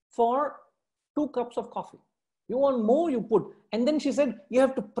for 2 cups of coffee. You want more, you put. And then she said, you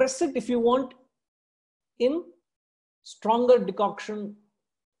have to press it if you want in stronger decoction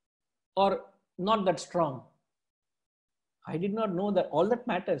or not that strong. I did not know that all that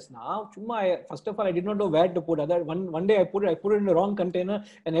matters. Now, first of all, I did not know where to put it. One day I put it in the wrong container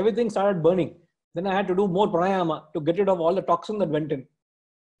and everything started burning. Then I had to do more pranayama to get rid of all the toxin that went in.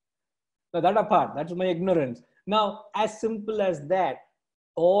 Now that apart, that's my ignorance. Now, as simple as that,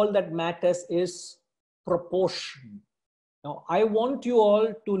 all that matters is proportion. Now, I want you all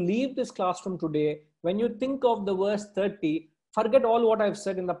to leave this classroom today. When you think of the verse 30, forget all what I've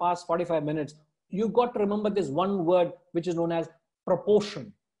said in the past 45 minutes. You've got to remember this one word, which is known as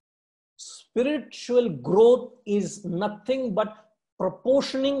proportion. Spiritual growth is nothing but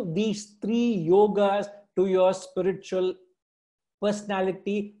proportioning these 3 yogas to your spiritual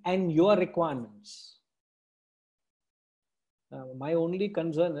personality and your requirements. My only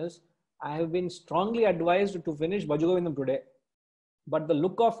concern is I have been strongly advised to finish Bhaja Govindam today, but the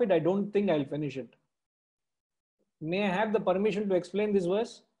look of it, I don't think I'll finish it. May I have the permission to explain this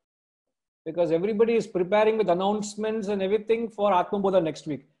verse? Because everybody is preparing with announcements and everything for Atma Bodha next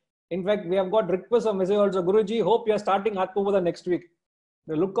week. In fact, we have got requests of message also, Guruji, hope you are starting Atma Bodha next week.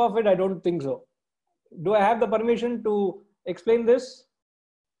 The look of it, I don't think so. Do I have the permission to explain this?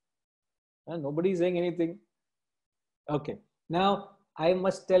 Nobody is saying anything. Okay. Now, I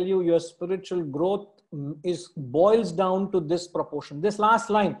must tell you, your spiritual growth boils down to this proportion. This last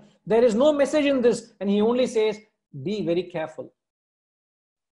line, there is no message in this, and he only says, be very careful.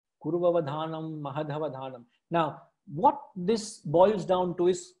 Kuruvavadhanam, mahadhavadhanam. Now, what this boils down to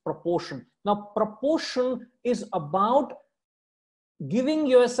is proportion. Now, proportion is about giving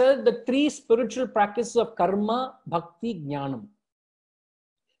yourself the three spiritual practices of karma, bhakti, jnanam.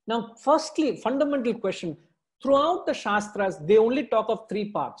 Now, firstly, fundamental question. Throughout the Shastras, they only talk of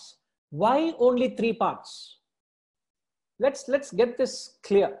three parts. Why only three parts? Let's get this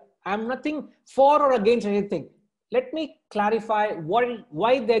clear. I'm nothing for or against anything. Let me clarify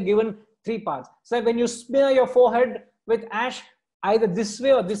why they're given three parts. So when you smear your forehead with ash, either this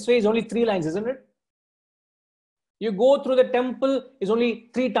way or this way is only 3 lines, isn't it? You go through the temple is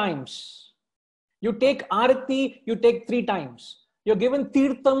only 3 times. You take arati, you take 3 times. You're given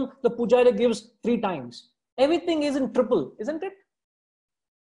tirtham, the pujari gives 3 times. Everything is in triple, isn't it?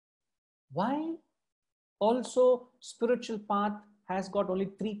 Why? Also, spiritual path has got only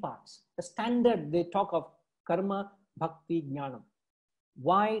 3 parts. The standard, they talk of karma, bhakti, jnanam.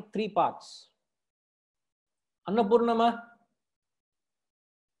 Why 3 parts? Annapurnama,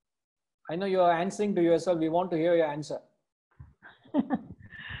 I know you are answering to yourself. We want to hear your answer.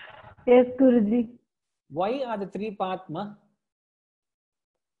 Yes, Guruji. Why are the 3 parts, ma?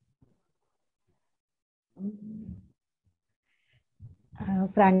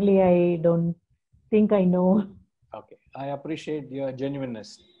 Frankly, I don't think I know. Okay, I appreciate your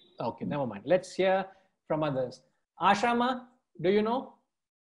genuineness. Okay, never mind. Let's hear from others. Ashama, do you know?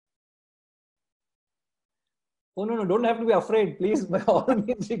 Oh, no, don't have to be afraid. Please, by all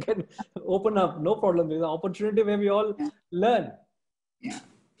means, you can open up. No problem. There's an opportunity where we all learn. Yeah.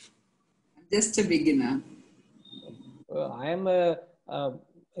 Just a beginner. I am,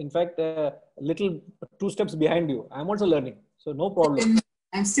 in fact, a little 2 steps behind you. I'm also learning. So, no problem.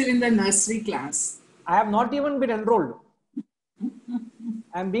 I'm still in the nursery class. I have not even been enrolled.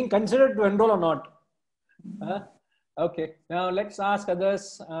 I'm being considered to enroll or not. Okay. Now, let's ask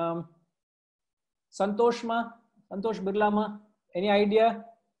others. Santoshma, Santosh Birlama, any idea?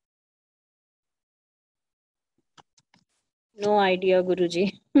 No idea,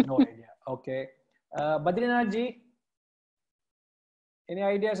 Guruji. No idea. Okay. Badrinath ji, any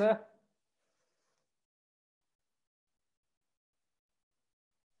idea, sir?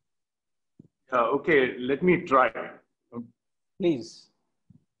 Okay, let me try. Please.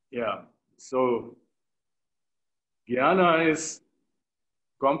 Yeah. So, jnana is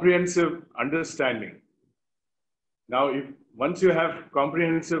comprehensive understanding. Now, once you have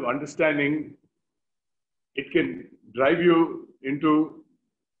comprehensive understanding, it can drive you into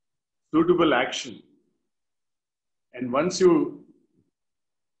suitable action. And once you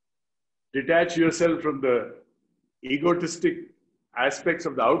detach yourself from the egotistic aspects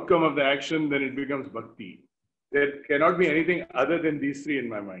of the outcome of the action, then it becomes bhakti. There cannot be anything other than these 3 in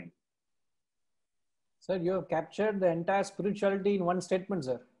my mind. Sir, you have captured the entire spirituality in one statement,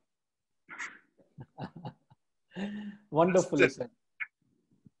 sir. Wonderfully said.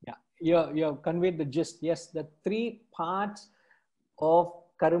 Yeah, you have conveyed the gist. Yes, the 3 parts of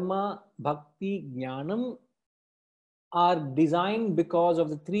karma, bhakti, jnanam are designed because of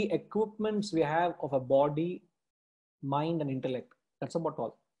the 3 equipments we have of a body, mind, and intellect. That's about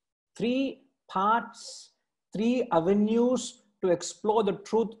all. 3 parts, 3 avenues to explore the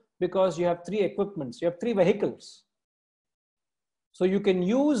truth, because you have 3 equipments, you have 3 vehicles. So you can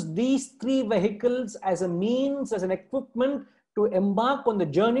use these 3 vehicles as a means, as an equipment to embark on the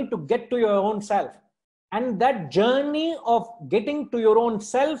journey to get to your own self. And that journey of getting to your own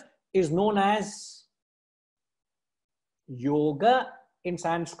self is known as yoga in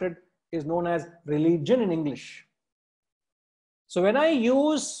Sanskrit, is known as religion in English. So when I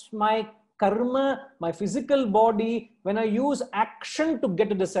use my karma, my physical body, when I use action to get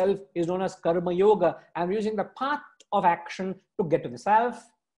to the self, is known as karma yoga. I'm using the path of action to get to the self.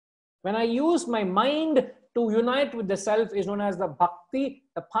 When I use my mind to unite with the self, is known as the bhakti,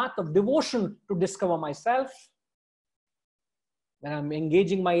 the path of devotion to discover myself. When I'm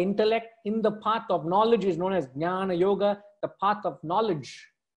engaging my intellect in the path of knowledge, is known as jnana yoga, the path of knowledge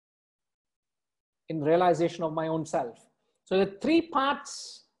in realization of my own self. So the 3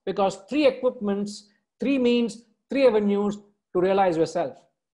 parts, because 3 equipments, 3 means, 3 avenues to realize yourself.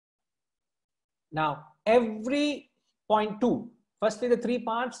 Now, every point 2, firstly the 3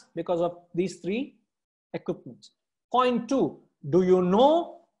 parts because of these 3 equipments. Point 2, do you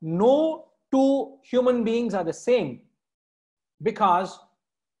know no 2 human beings are the same? Because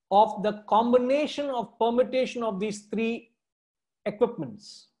of the combination of permutation of these three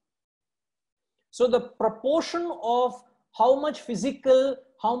equipments. So the proportion of how much physical,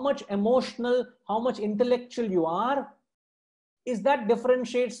 how much emotional, how much intellectual you are, is that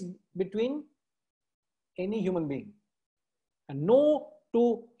differentiates between any human being. And no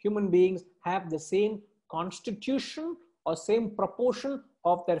two human beings have the same constitution or same proportion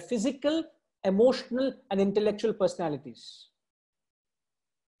of their physical, emotional, and intellectual personalities.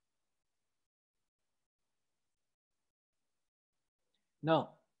 Now,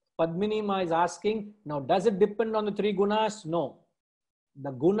 Padmini Ma is asking, now does it depend on the three gunas? No.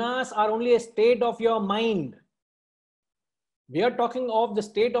 The gunas are only a state of your mind. We are talking of the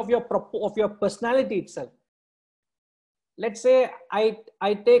state of your personality itself. Let's say I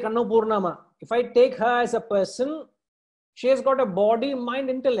take Annapurnama. If I take her as a person, she has got a body, mind,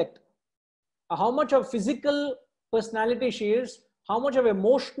 intellect. How much of physical personality she is, how much of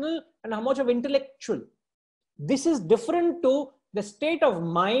emotional, and how much of intellectual. This is different to the state of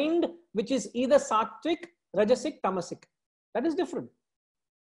mind, which is either sattvic, rajasic, tamasic. That is different.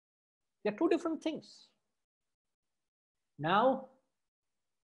 They are two different things. Now,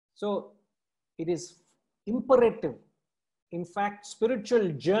 so it is imperative. In fact, spiritual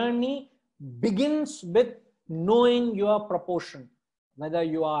journey begins with knowing your proportion. Whether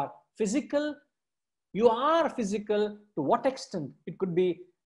you are physical to what extent? It could be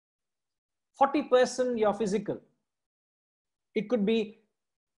 40% you are physical. It could be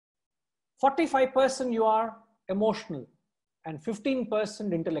 45% you are emotional and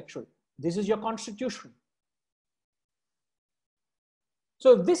 15% intellectual. This is your constitution.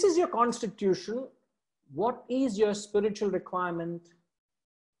 So if this is your constitution, what is your spiritual requirement?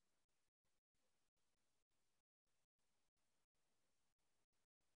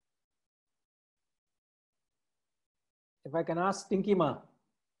 If I can ask Tinkima,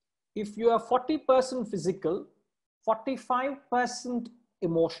 if you are 40% physical, 45%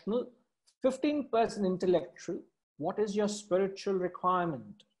 emotional, 15% intellectual, what is your spiritual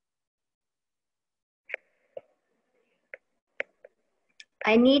requirement?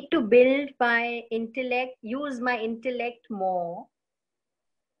 I need to build my intellect, use my intellect more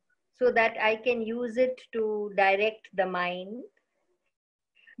so that I can use it to direct the mind.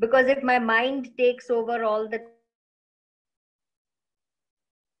 Because if my mind takes over all the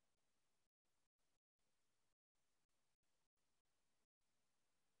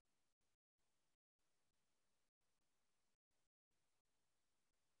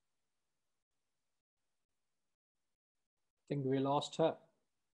I think we lost her.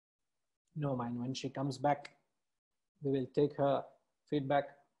 No mind, when she comes back, we will take her feedback.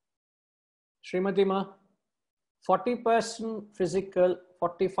 Srimati Ma, 40% physical,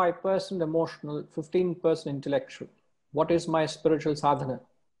 45% emotional, 15% intellectual. What is my spiritual sadhana?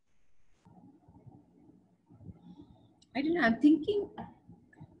 I don't know.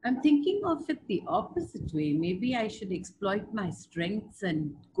 I'm thinking of it the opposite way. Maybe I should exploit my strengths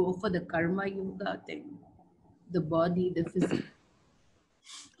and go for the karma yoga thing. The body, the physical.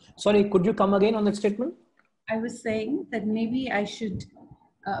 Sorry, could you come again on that statement? I was saying that maybe I should,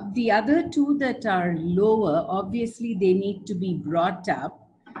 the other two that are lower, obviously they need to be brought up,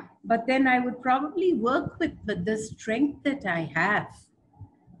 but then I would probably work with the strength that I have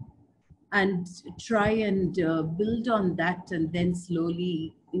and try and build on that and then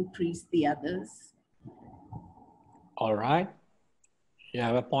slowly increase the others. All right. You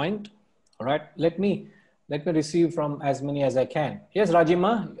have a point. All right. Let me receive from as many as I can. Yes,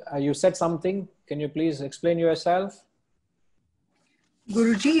 Rajima, you said something. Can you please explain yourself?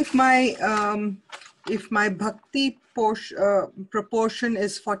 Guruji, if my bhakti proportion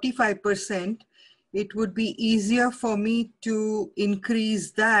is 45%, it would be easier for me to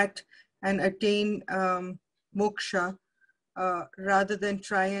increase that and attain moksha rather than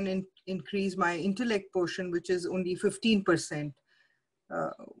try and increase my intellect portion, which is only 15%.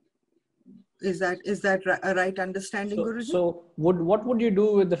 Is that a right understanding, Guruji? So what would you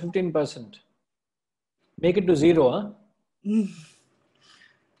do with the 15%? Make it to zero, huh?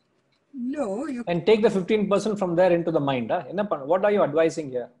 No, you and take the 15% from there into the mind. Huh? What are you advising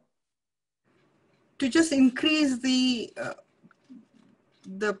here? To just increase the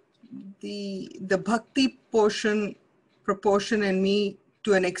bhakti proportion in me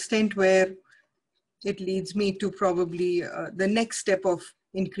to an extent where it leads me to probably the next step of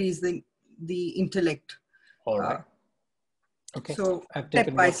increase the intellect. All right. Okay. So I've step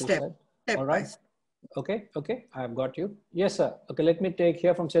taken by what you step. said. Step All by right. step. Okay. I've got you. Yes, sir. Okay. Let me take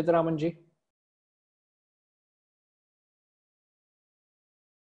here from Setaramanji.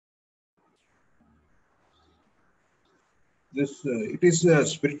 it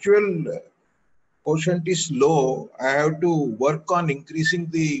is spiritual quotient is low. I have to work on increasing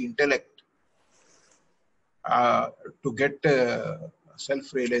the intellect to get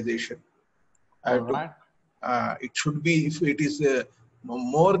self-realization. I have to, it should be, if it is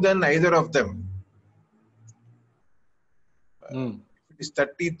more than either of them, if it is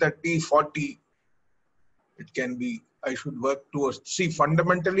 30, 30, 40, it can be, I should work towards. See,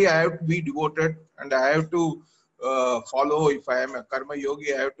 fundamentally, I have to be devoted and I have to follow, if I am a karma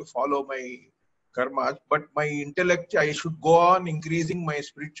yogi, I have to follow my karmas. But my intellect, I should go on increasing my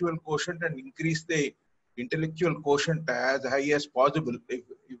spiritual quotient and increase the intellectual quotient as high as possible. If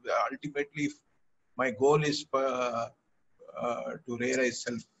ultimately, if my goal is to realize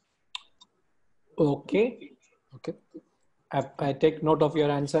self. Okay. Okay. I take note of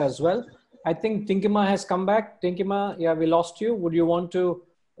your answer as well. I think Tinkima has come back. Tinkima, yeah, we lost you. Would you want to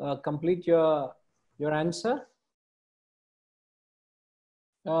complete your answer?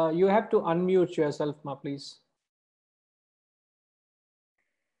 You have to unmute yourself, ma, please.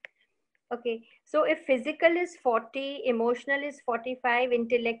 Okay, so if physical is 40, emotional is 45,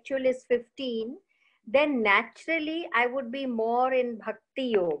 intellectual is 15, then naturally I would be more in bhakti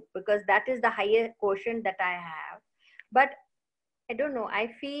yoga because that is the higher quotient that I have. But I don't know, I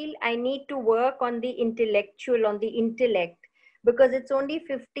feel I need to work on the intellectual, on the intellect, because it's only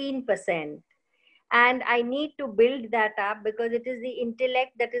 15%. And I need to build that up because it is the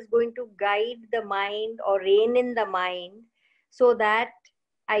intellect that is going to guide the mind or rein in the mind so that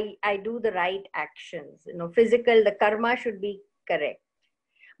I do the right actions. You know, physical, the karma should be correct.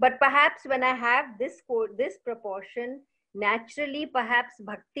 But perhaps when I have this proportion, naturally, perhaps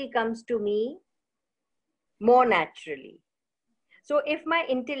bhakti comes to me more naturally. So if my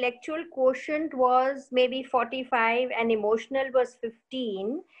intellectual quotient was maybe 45 and emotional was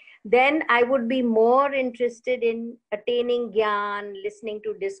 15, then I would be more interested in attaining gyan, listening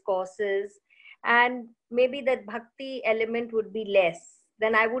to discourses, and maybe that bhakti element would be less.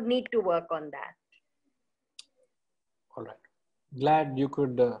 Then I would need to work on that. All right. Glad you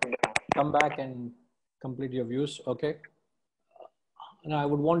could come back and complete your views. Okay. Now I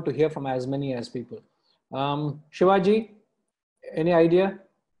would want to hear from as many as people. Shivaji, any idea?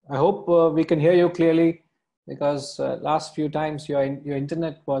 I hope we can hear you clearly because last few times your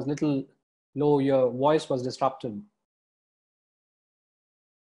internet was little low, your voice was disrupted.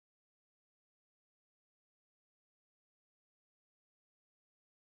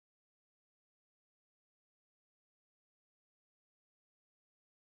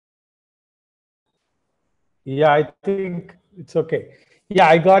 Yeah, I think it's okay. Yeah,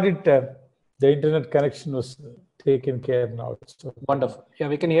 I got it. The internet connection was taken care now. So. Wonderful. Yeah,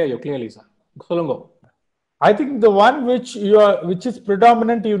 we can hear you clearly, sir. Solungo. I think the one which is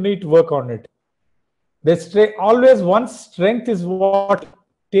predominant, you need to work on it. Always one strength is what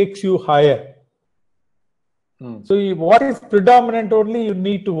takes you higher. So what is predominant only you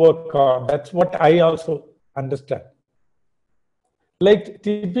need to work on. That's what I also understand. Like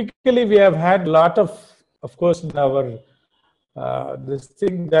typically we have had a lot of course, in our this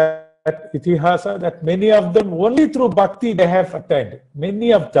thing that itihasa, that many of them only through bhakti they have attained.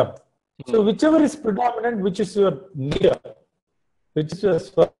 Many of them. So whichever is predominant, which is your near, which is your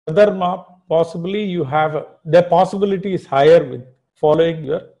swadharma, possibly you have the possibility is higher with following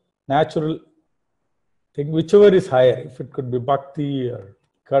your natural thing, whichever is higher. If it could be bhakti or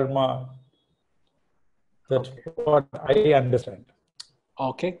karma, that's what I understand.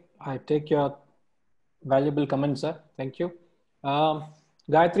 Okay, I take your valuable comments, sir. Thank you.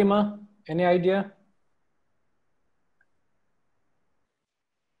 Gayatri ma, any idea?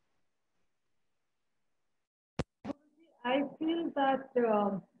 I feel that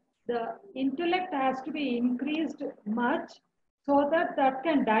the intellect has to be increased much so that that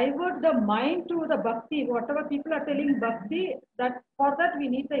can divert the mind to the bhakti. Whatever people are telling bhakti, that for that we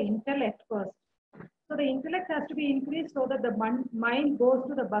need the intellect first. So the intellect has to be increased so that the mind goes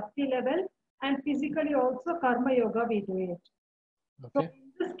to the bhakti level, and physically also karma yoga we do it. Okay. So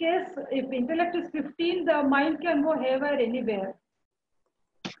in this case, if intellect is 15, the mind can go haywire anywhere.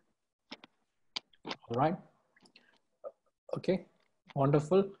 All right. Okay,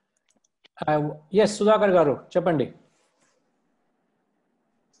 wonderful. Yes, Sudhakar garu, Chapandi.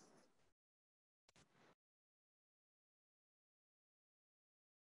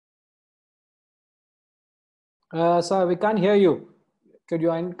 Sir, we can't hear you. Could you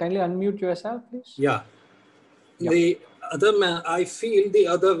kindly unmute yourself, please? Yeah. The other I feel the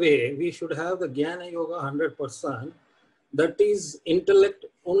other way, we should have the Jnana Yoga 100%. That is, intellect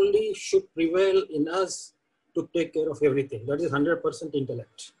only should prevail in us to take care of everything. That is 100%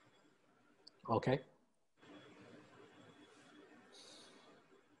 intellect. Okay.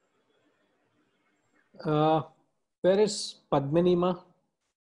 Where is Padmanima?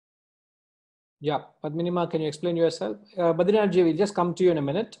 Yeah, Padmanima, can you explain yourself? Badrinathji, we'll just come to you in a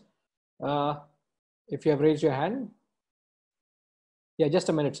minute. If you have raised your hand. Yeah, just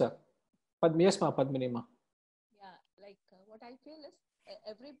a minute, sir. Yes, ma, Padmanima. Yeah, like what I feel is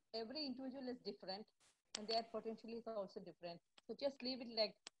every individual is different and their potential is also different. So just leave it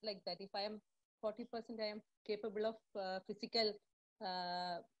like that. If I am 40%, I am capable of physical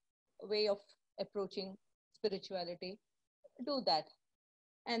way of approaching spirituality, do that.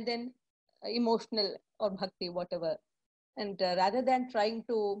 And then emotional or bhakti, whatever. And rather than trying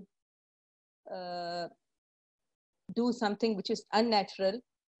to do something which is unnatural,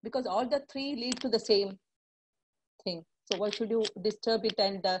 because all the three lead to the same thing. So why should you disturb it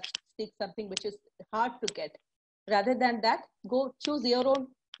and seek something which is hard to get? Rather than that, go choose your own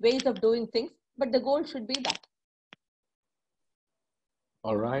ways of doing things, but the goal should be that.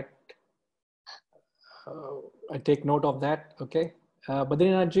 All right. I take note of that. Okay.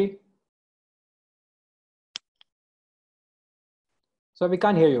 Badrinathji. So we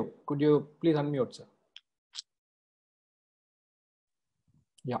can't hear you. Could you please unmute, sir?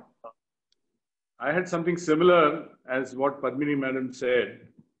 Yeah. I had something similar as what Padmini madam said.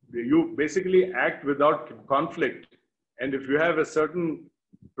 You basically act without conflict. And if you have a certain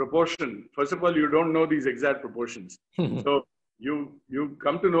proportion, first of all, you don't know these exact proportions. So you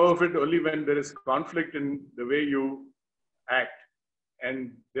come to know of it only when there is conflict in the way you act.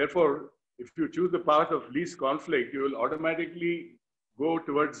 And therefore, if you choose the path of least conflict, you will automatically go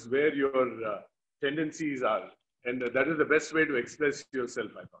towards where your tendencies are. And that is the best way to express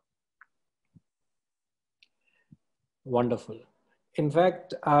yourself, I thought. Wonderful. In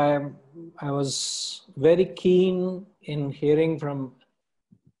fact, I was very keen in hearing from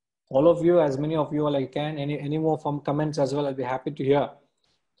all of you, as many of you as I can. Any more from comments as well, I'll be happy to hear.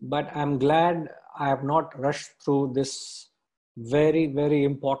 But I'm glad I have not rushed through this very, very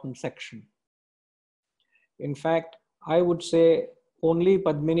important section. In fact, I would say only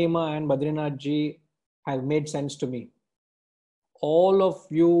Padmanima and Badrinathji have made sense to me. All of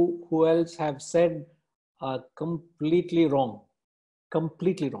you who else have said are completely wrong.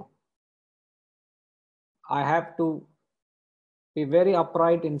 Completely wrong. I have to be very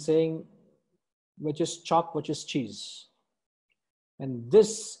upright in saying which is chalk, which is cheese. And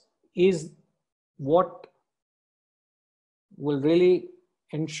this is what will really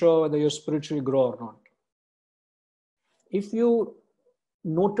ensure whether you spiritually grow or not. If you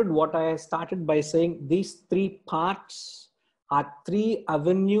noted what I started by saying, these three parts are three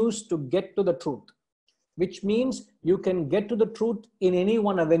avenues to get to the truth, which means you can get to the truth in any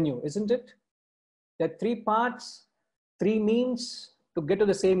one avenue, isn't it? There are three parts, three means to get to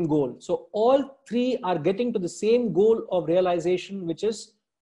the same goal. So all three are getting to the same goal of realization, which is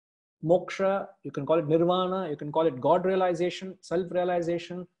moksha. You can call it nirvana, you can call it God realization,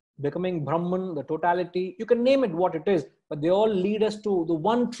 self-realization, becoming Brahman, the totality. You can name it what it is, but they all lead us to the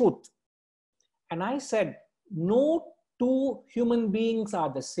one truth. And I said, no two human beings are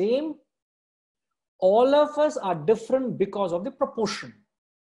the same. All of us are different because of the proportion.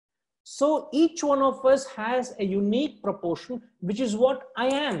 So each one of us has a unique proportion, which is what I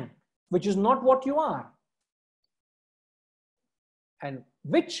am, which is not what you are. And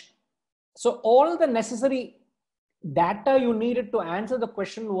so all the necessary data you needed to answer the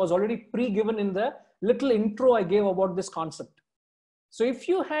question was already pre-given in the little intro I gave about this concept. So if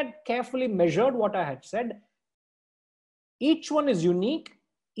you had carefully measured what I had said, each one is unique.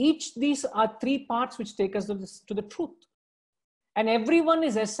 These are three parts which take us to the truth. And everyone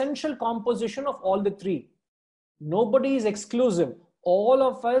is essential composition of all the three. Nobody is exclusive. All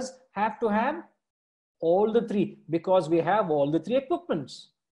of us have to have all the three because we have all the three equipments,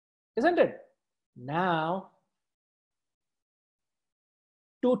 isn't it? Now,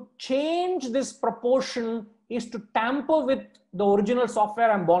 to change this proportion is to tamper with the original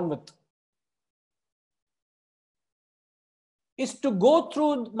software I'm born with. Is to go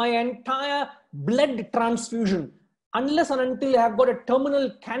through my entire blood transfusion. Unless and until I have got a terminal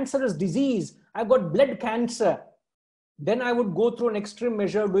cancerous disease, I've got blood cancer, then I would go through an extreme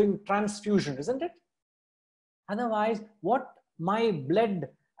measure doing transfusion, isn't it? Otherwise, what my blood,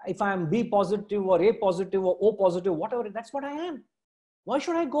 if I am B positive or A positive or O positive, whatever, that's what I am. Why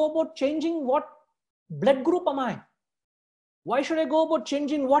should I go about changing what blood group am I? Why should I go about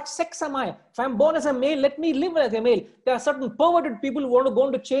changing what sex am I? If I'm born as a male, let me live as a male. There are certain perverted people who want to go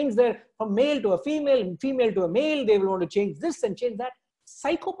on to change their from male to a female and female to a male. They will want to change this and change that.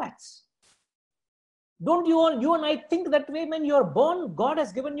 Psychopaths. Don't you and I think that way when you're born? God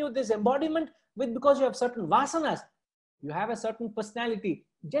has given you this embodiment because you have certain vasanas. You have a certain personality.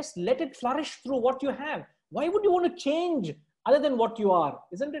 Just let it flourish through what you have. Why would you want to change other than what you are?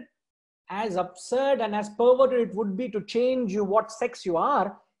 Isn't it as absurd and as perverted it would be to change you what sex you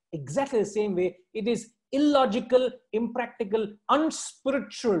are? Exactly the same way, it is illogical, impractical,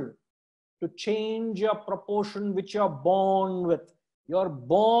 unspiritual to change your proportion which you're born with. You're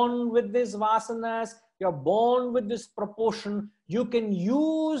born with these vasanas, you're born with this proportion. You can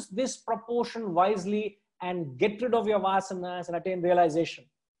use this proportion wisely and get rid of your vasanas and attain realization.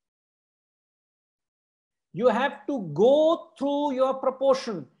 You have to go through your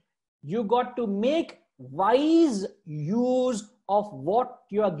proportion. You got to make wise use of what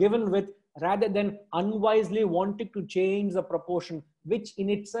you are given with rather than unwisely wanting to change the proportion, which in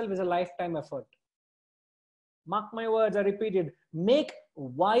itself is a lifetime effort. Mark my words, I repeat it. Make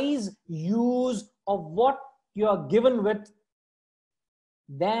wise use of what you are given with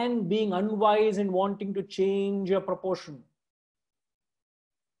than being unwise in wanting to change your proportion.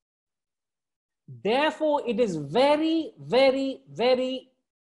 Therefore, it is very, very, very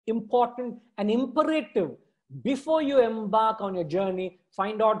important and imperative before you embark on your journey,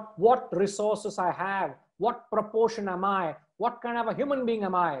 find out what resources I have, what proportion am I, what kind of a human being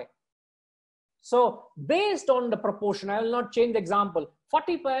am I. So based on the proportion, I will not change the example,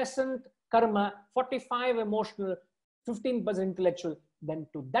 40% karma, 45 emotional, 15% intellectual, then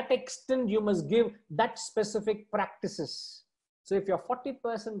to that extent you must give that specific practices. So if you're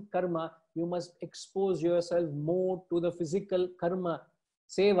 40% karma, you must expose yourself more to the physical karma,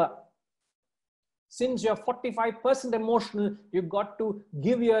 seva. Since you're 45% emotional, you've got to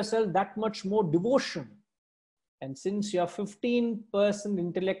give yourself that much more devotion. And since you're 15%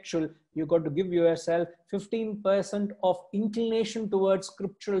 intellectual, you've got to give yourself 15% of inclination towards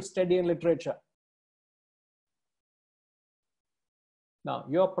scriptural study and literature. Now,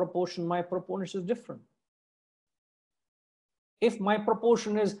 your proportion, my proportion is different. If my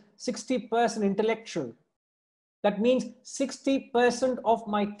proportion is 60% intellectual, that means 60% of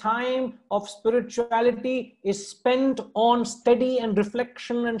my time of spirituality is spent on study and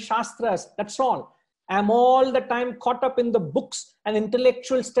reflection and shastras. That's all. I'm all the time caught up in the books and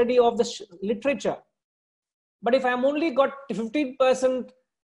intellectual study of the literature. But if I'm only got 15%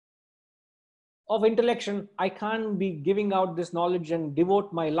 of intellection, I can't be giving out this knowledge and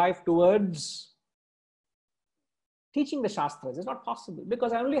devote my life towards teaching the shastras. It's not possible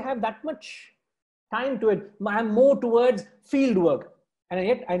because I only have that much time to it. I'm more towards field work. And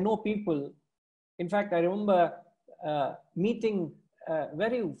yet I know people. In fact, I remember meeting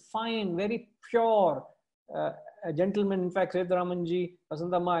very fine, very pure a gentleman. In fact, Ramanji,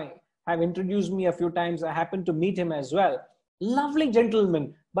 Vasantamai have introduced me a few times. I happened to meet him as well. Lovely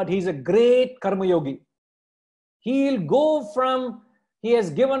gentleman, but he's a great karma yogi. He'll go from, he has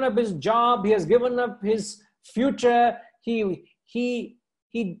given up his job, he has given up his future, he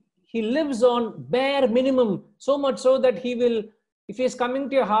lives on bare minimum, so much so that he will, if he is coming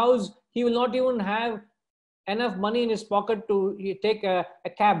to your house, he will not even have enough money in his pocket to take a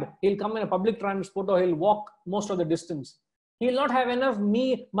cab. He'll come in a public transport or he'll walk most of the distance. He'll not have enough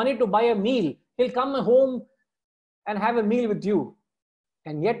money to buy a meal. He'll come home and have a meal with you.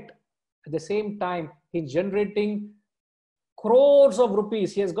 And yet, at the same time, he's generating crores of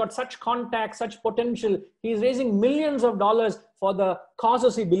rupees. He has got such contacts, such potential. He is raising millions of dollars for the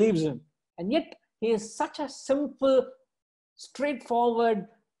causes he believes in. And yet, he is such a simple, straightforward,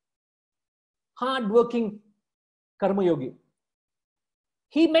 hard-working karma yogi.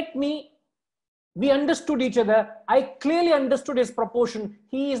 He met me. We understood each other. I clearly understood his proportion.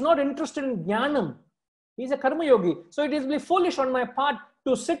 He is not interested in jnanam. He is a karma yogi. So it is be foolish on my part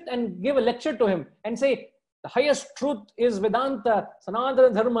to sit and give a lecture to him and say, the highest truth is Vedanta,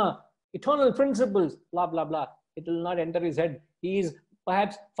 Sanatana Dharma, eternal principles, blah, blah, blah. It will not enter his head. He is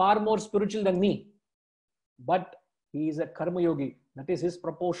perhaps far more spiritual than me. But he is a karma yogi. That is his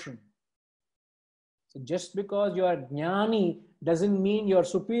proportion. So just because you are jnani doesn't mean you are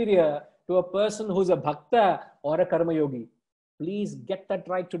superior to a person who's a bhakta or a karma yogi. Please get that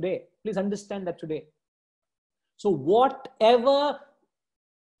right today. Please understand that today. So whatever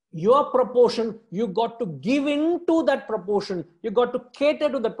your proportion, you got to give into that proportion. You got to cater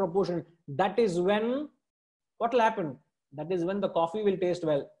to that proportion. That is when, what will happen? That is when the coffee will taste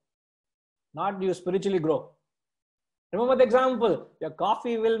well. Not you spiritually grow. Remember the example, your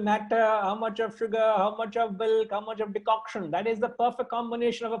coffee will matter, how much of sugar, how much of milk, how much of decoction. That is the perfect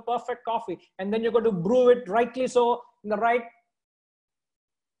combination of a perfect coffee. And then you got to brew it rightly so, in the right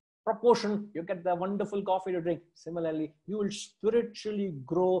proportion, you get the wonderful coffee to drink. Similarly, you will spiritually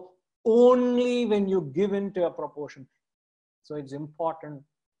grow only when you give into a proportion. So it's important.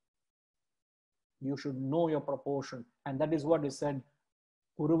 You should know your proportion. And that is what is said.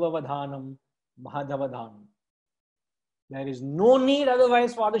 Purvavadhanam Madhavadhanam. There is no need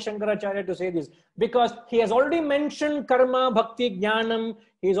otherwise for the Shankaracharya to say this, because he has already mentioned karma, bhakti, jnanam.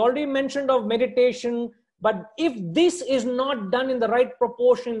 He has already mentioned of meditation. But if this is not done in the right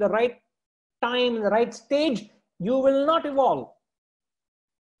proportion, in the right time, in the right stage, you will not evolve.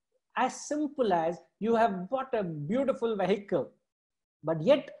 As simple as you have bought a beautiful vehicle, but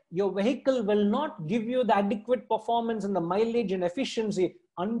yet your vehicle will not give you the adequate performance and the mileage and efficiency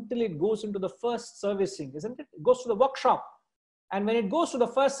until it goes into the first servicing, isn't it? It goes to the workshop. And when it goes to the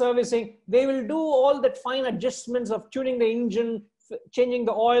first servicing, they will do all that fine adjustments of tuning the engine, changing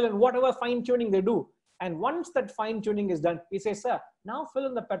the oil and whatever fine tuning they do. And once that fine tuning is done, we say, sir, now fill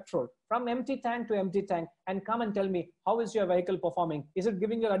in the petrol from empty tank to empty tank and come and tell me, how is your vehicle performing? Is it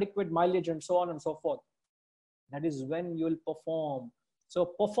giving you adequate mileage and so on and so forth? That is when you will perform. So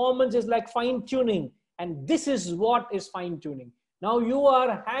performance is like fine tuning. And this is what is fine tuning. Now you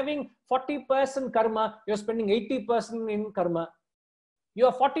are having 40% karma, you're spending 80% in karma. You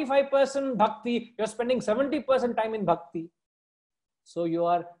are 45% bhakti, you're spending 70% time in bhakti. So you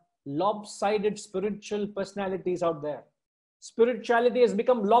are lopsided spiritual personalities out there. Spirituality has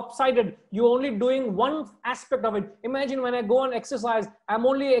become lopsided. You're only doing one aspect of it. Imagine when I go and exercise, I'm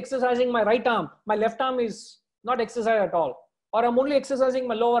only exercising my right arm. My left arm is not exercised at all. Or I'm only exercising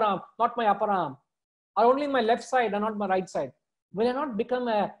my lower arm, not my upper arm. Or only my left side and not my right side. Will I not become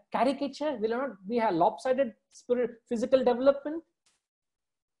a caricature? Will I not be a lopsided physical development?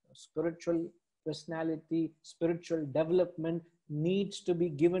 Spiritual personality, spiritual development needs to be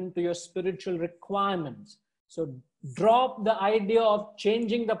given to your spiritual requirements. So drop the idea of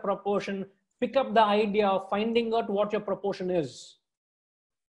changing the proportion, pick up the idea of finding out what your proportion is.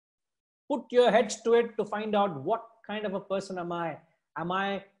 Put your heads to it to find out what kind of a person am I? Am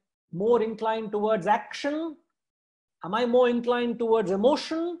I more inclined towards action? Am I more inclined towards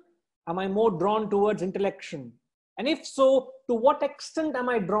emotion? Am I more drawn towards intellection? And if so, to what extent am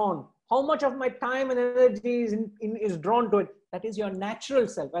I drawn? How much of my time and energy is drawn to it? That is your natural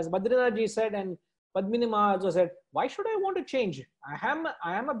self. As Badrinathji said, and Padmini Ma also said, why should I want to change? I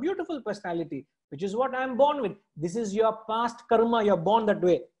am a beautiful personality, which is what I am born with. This is your past karma. You're born that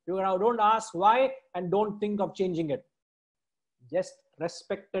way. You don't ask why and don't think of changing it. Just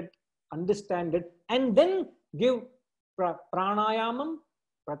respect it, understand it, and then give pranayamam,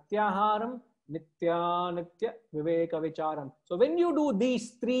 pratyaharam, nitya viveka vicharam. So when you do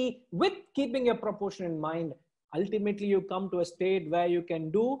these three with keeping your proportion in mind, ultimately you come to a state where you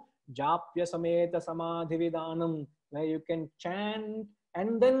can do japya sameta samadhividanam, where you can chant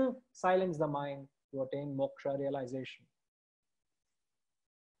and then silence the mind to attain moksha realization.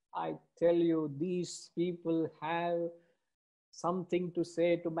 I tell you, these people have something to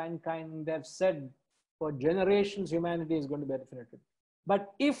say to mankind. They've said for generations humanity is going to be benefited.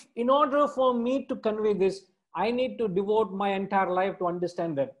 But if in order for me to convey this, I need to devote my entire life to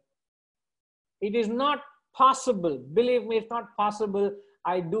understand them. It is not possible. Believe me, it's not possible.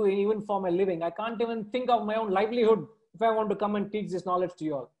 I do even for my living. I can't even think of my own livelihood if I want to come and teach this knowledge to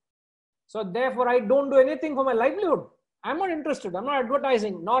you all. So therefore, I don't do anything for my livelihood. I'm not interested. I'm not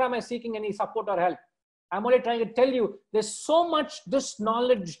advertising, nor am I seeking any support or help. I'm only trying to tell you there's so much this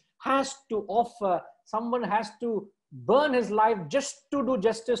knowledge has to offer. Someone has to burn his life just to do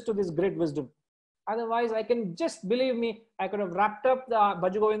justice to this great wisdom. Otherwise, I can just, believe me, I could have wrapped up the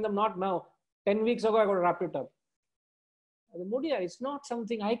Bhaja Govindam, not now. 10 weeks ago, I could have wrapped it up. Mudia, it's not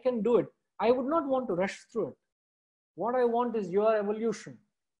something I can do it. I would not want to rush through it. What I want is your evolution.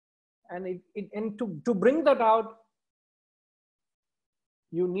 And, to bring that out,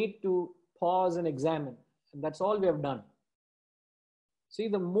 you need to pause and examine. And that's all we have done. See,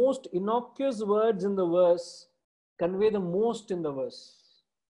 the most innocuous words in the verse convey the most in the verse.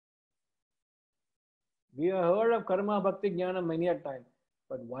 We have heard of karma, bhakti, jnana many a time.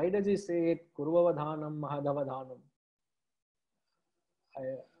 But why does he say it? Kurvavadhanam, mahadavadhanam.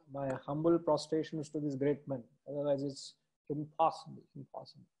 My humble prostration is to this great man. Otherwise, it's impossible.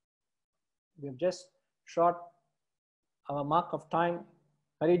 Impossible. We have just shot our mark of time.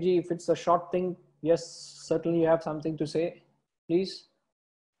 Hariji, if it's a short thing, yes, certainly you have something to say. Please.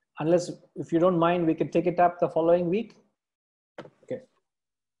 Unless, if you don't mind, we can take it up the following week. Okay.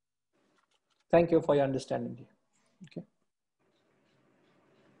 Thank you for your understanding. Okay.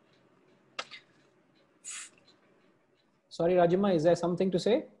 Sorry, Rajima, is there something to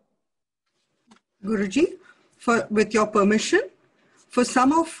say? Guruji, with your permission, for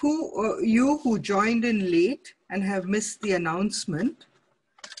some of you who joined in late and have missed the announcement,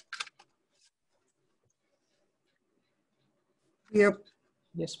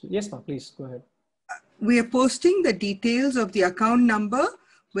 Yes, ma'am, please go ahead. We are posting the details of the account number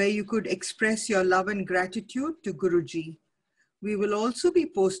where you could express your love and gratitude to Guruji. We will also be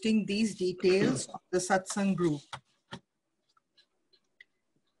posting these details on the satsang group.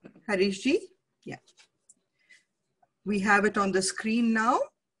 Harishji? Yeah. We have it on the screen now.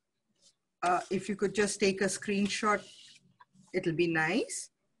 If you could just take a screenshot, it'll be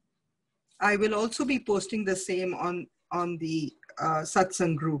nice. I will also be posting the same on the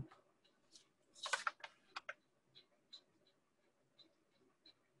satsang group.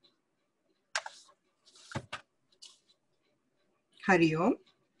 Hari Om.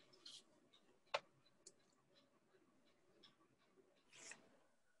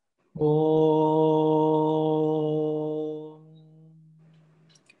 Om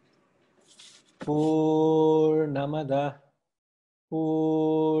Purnamada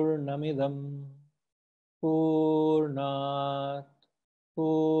Purnamidam Purnat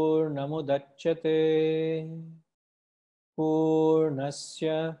Purnamudachyate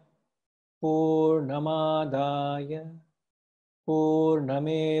Purnasya Purnamadaya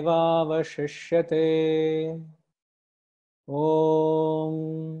Purnamevavashishyate.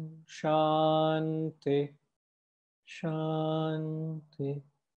 Om Shanti Shanti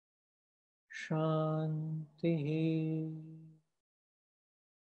Shanti.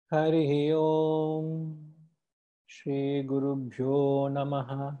 Hari Om. Shri Gurubhyo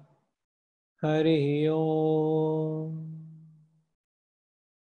Namaha. Hari Om.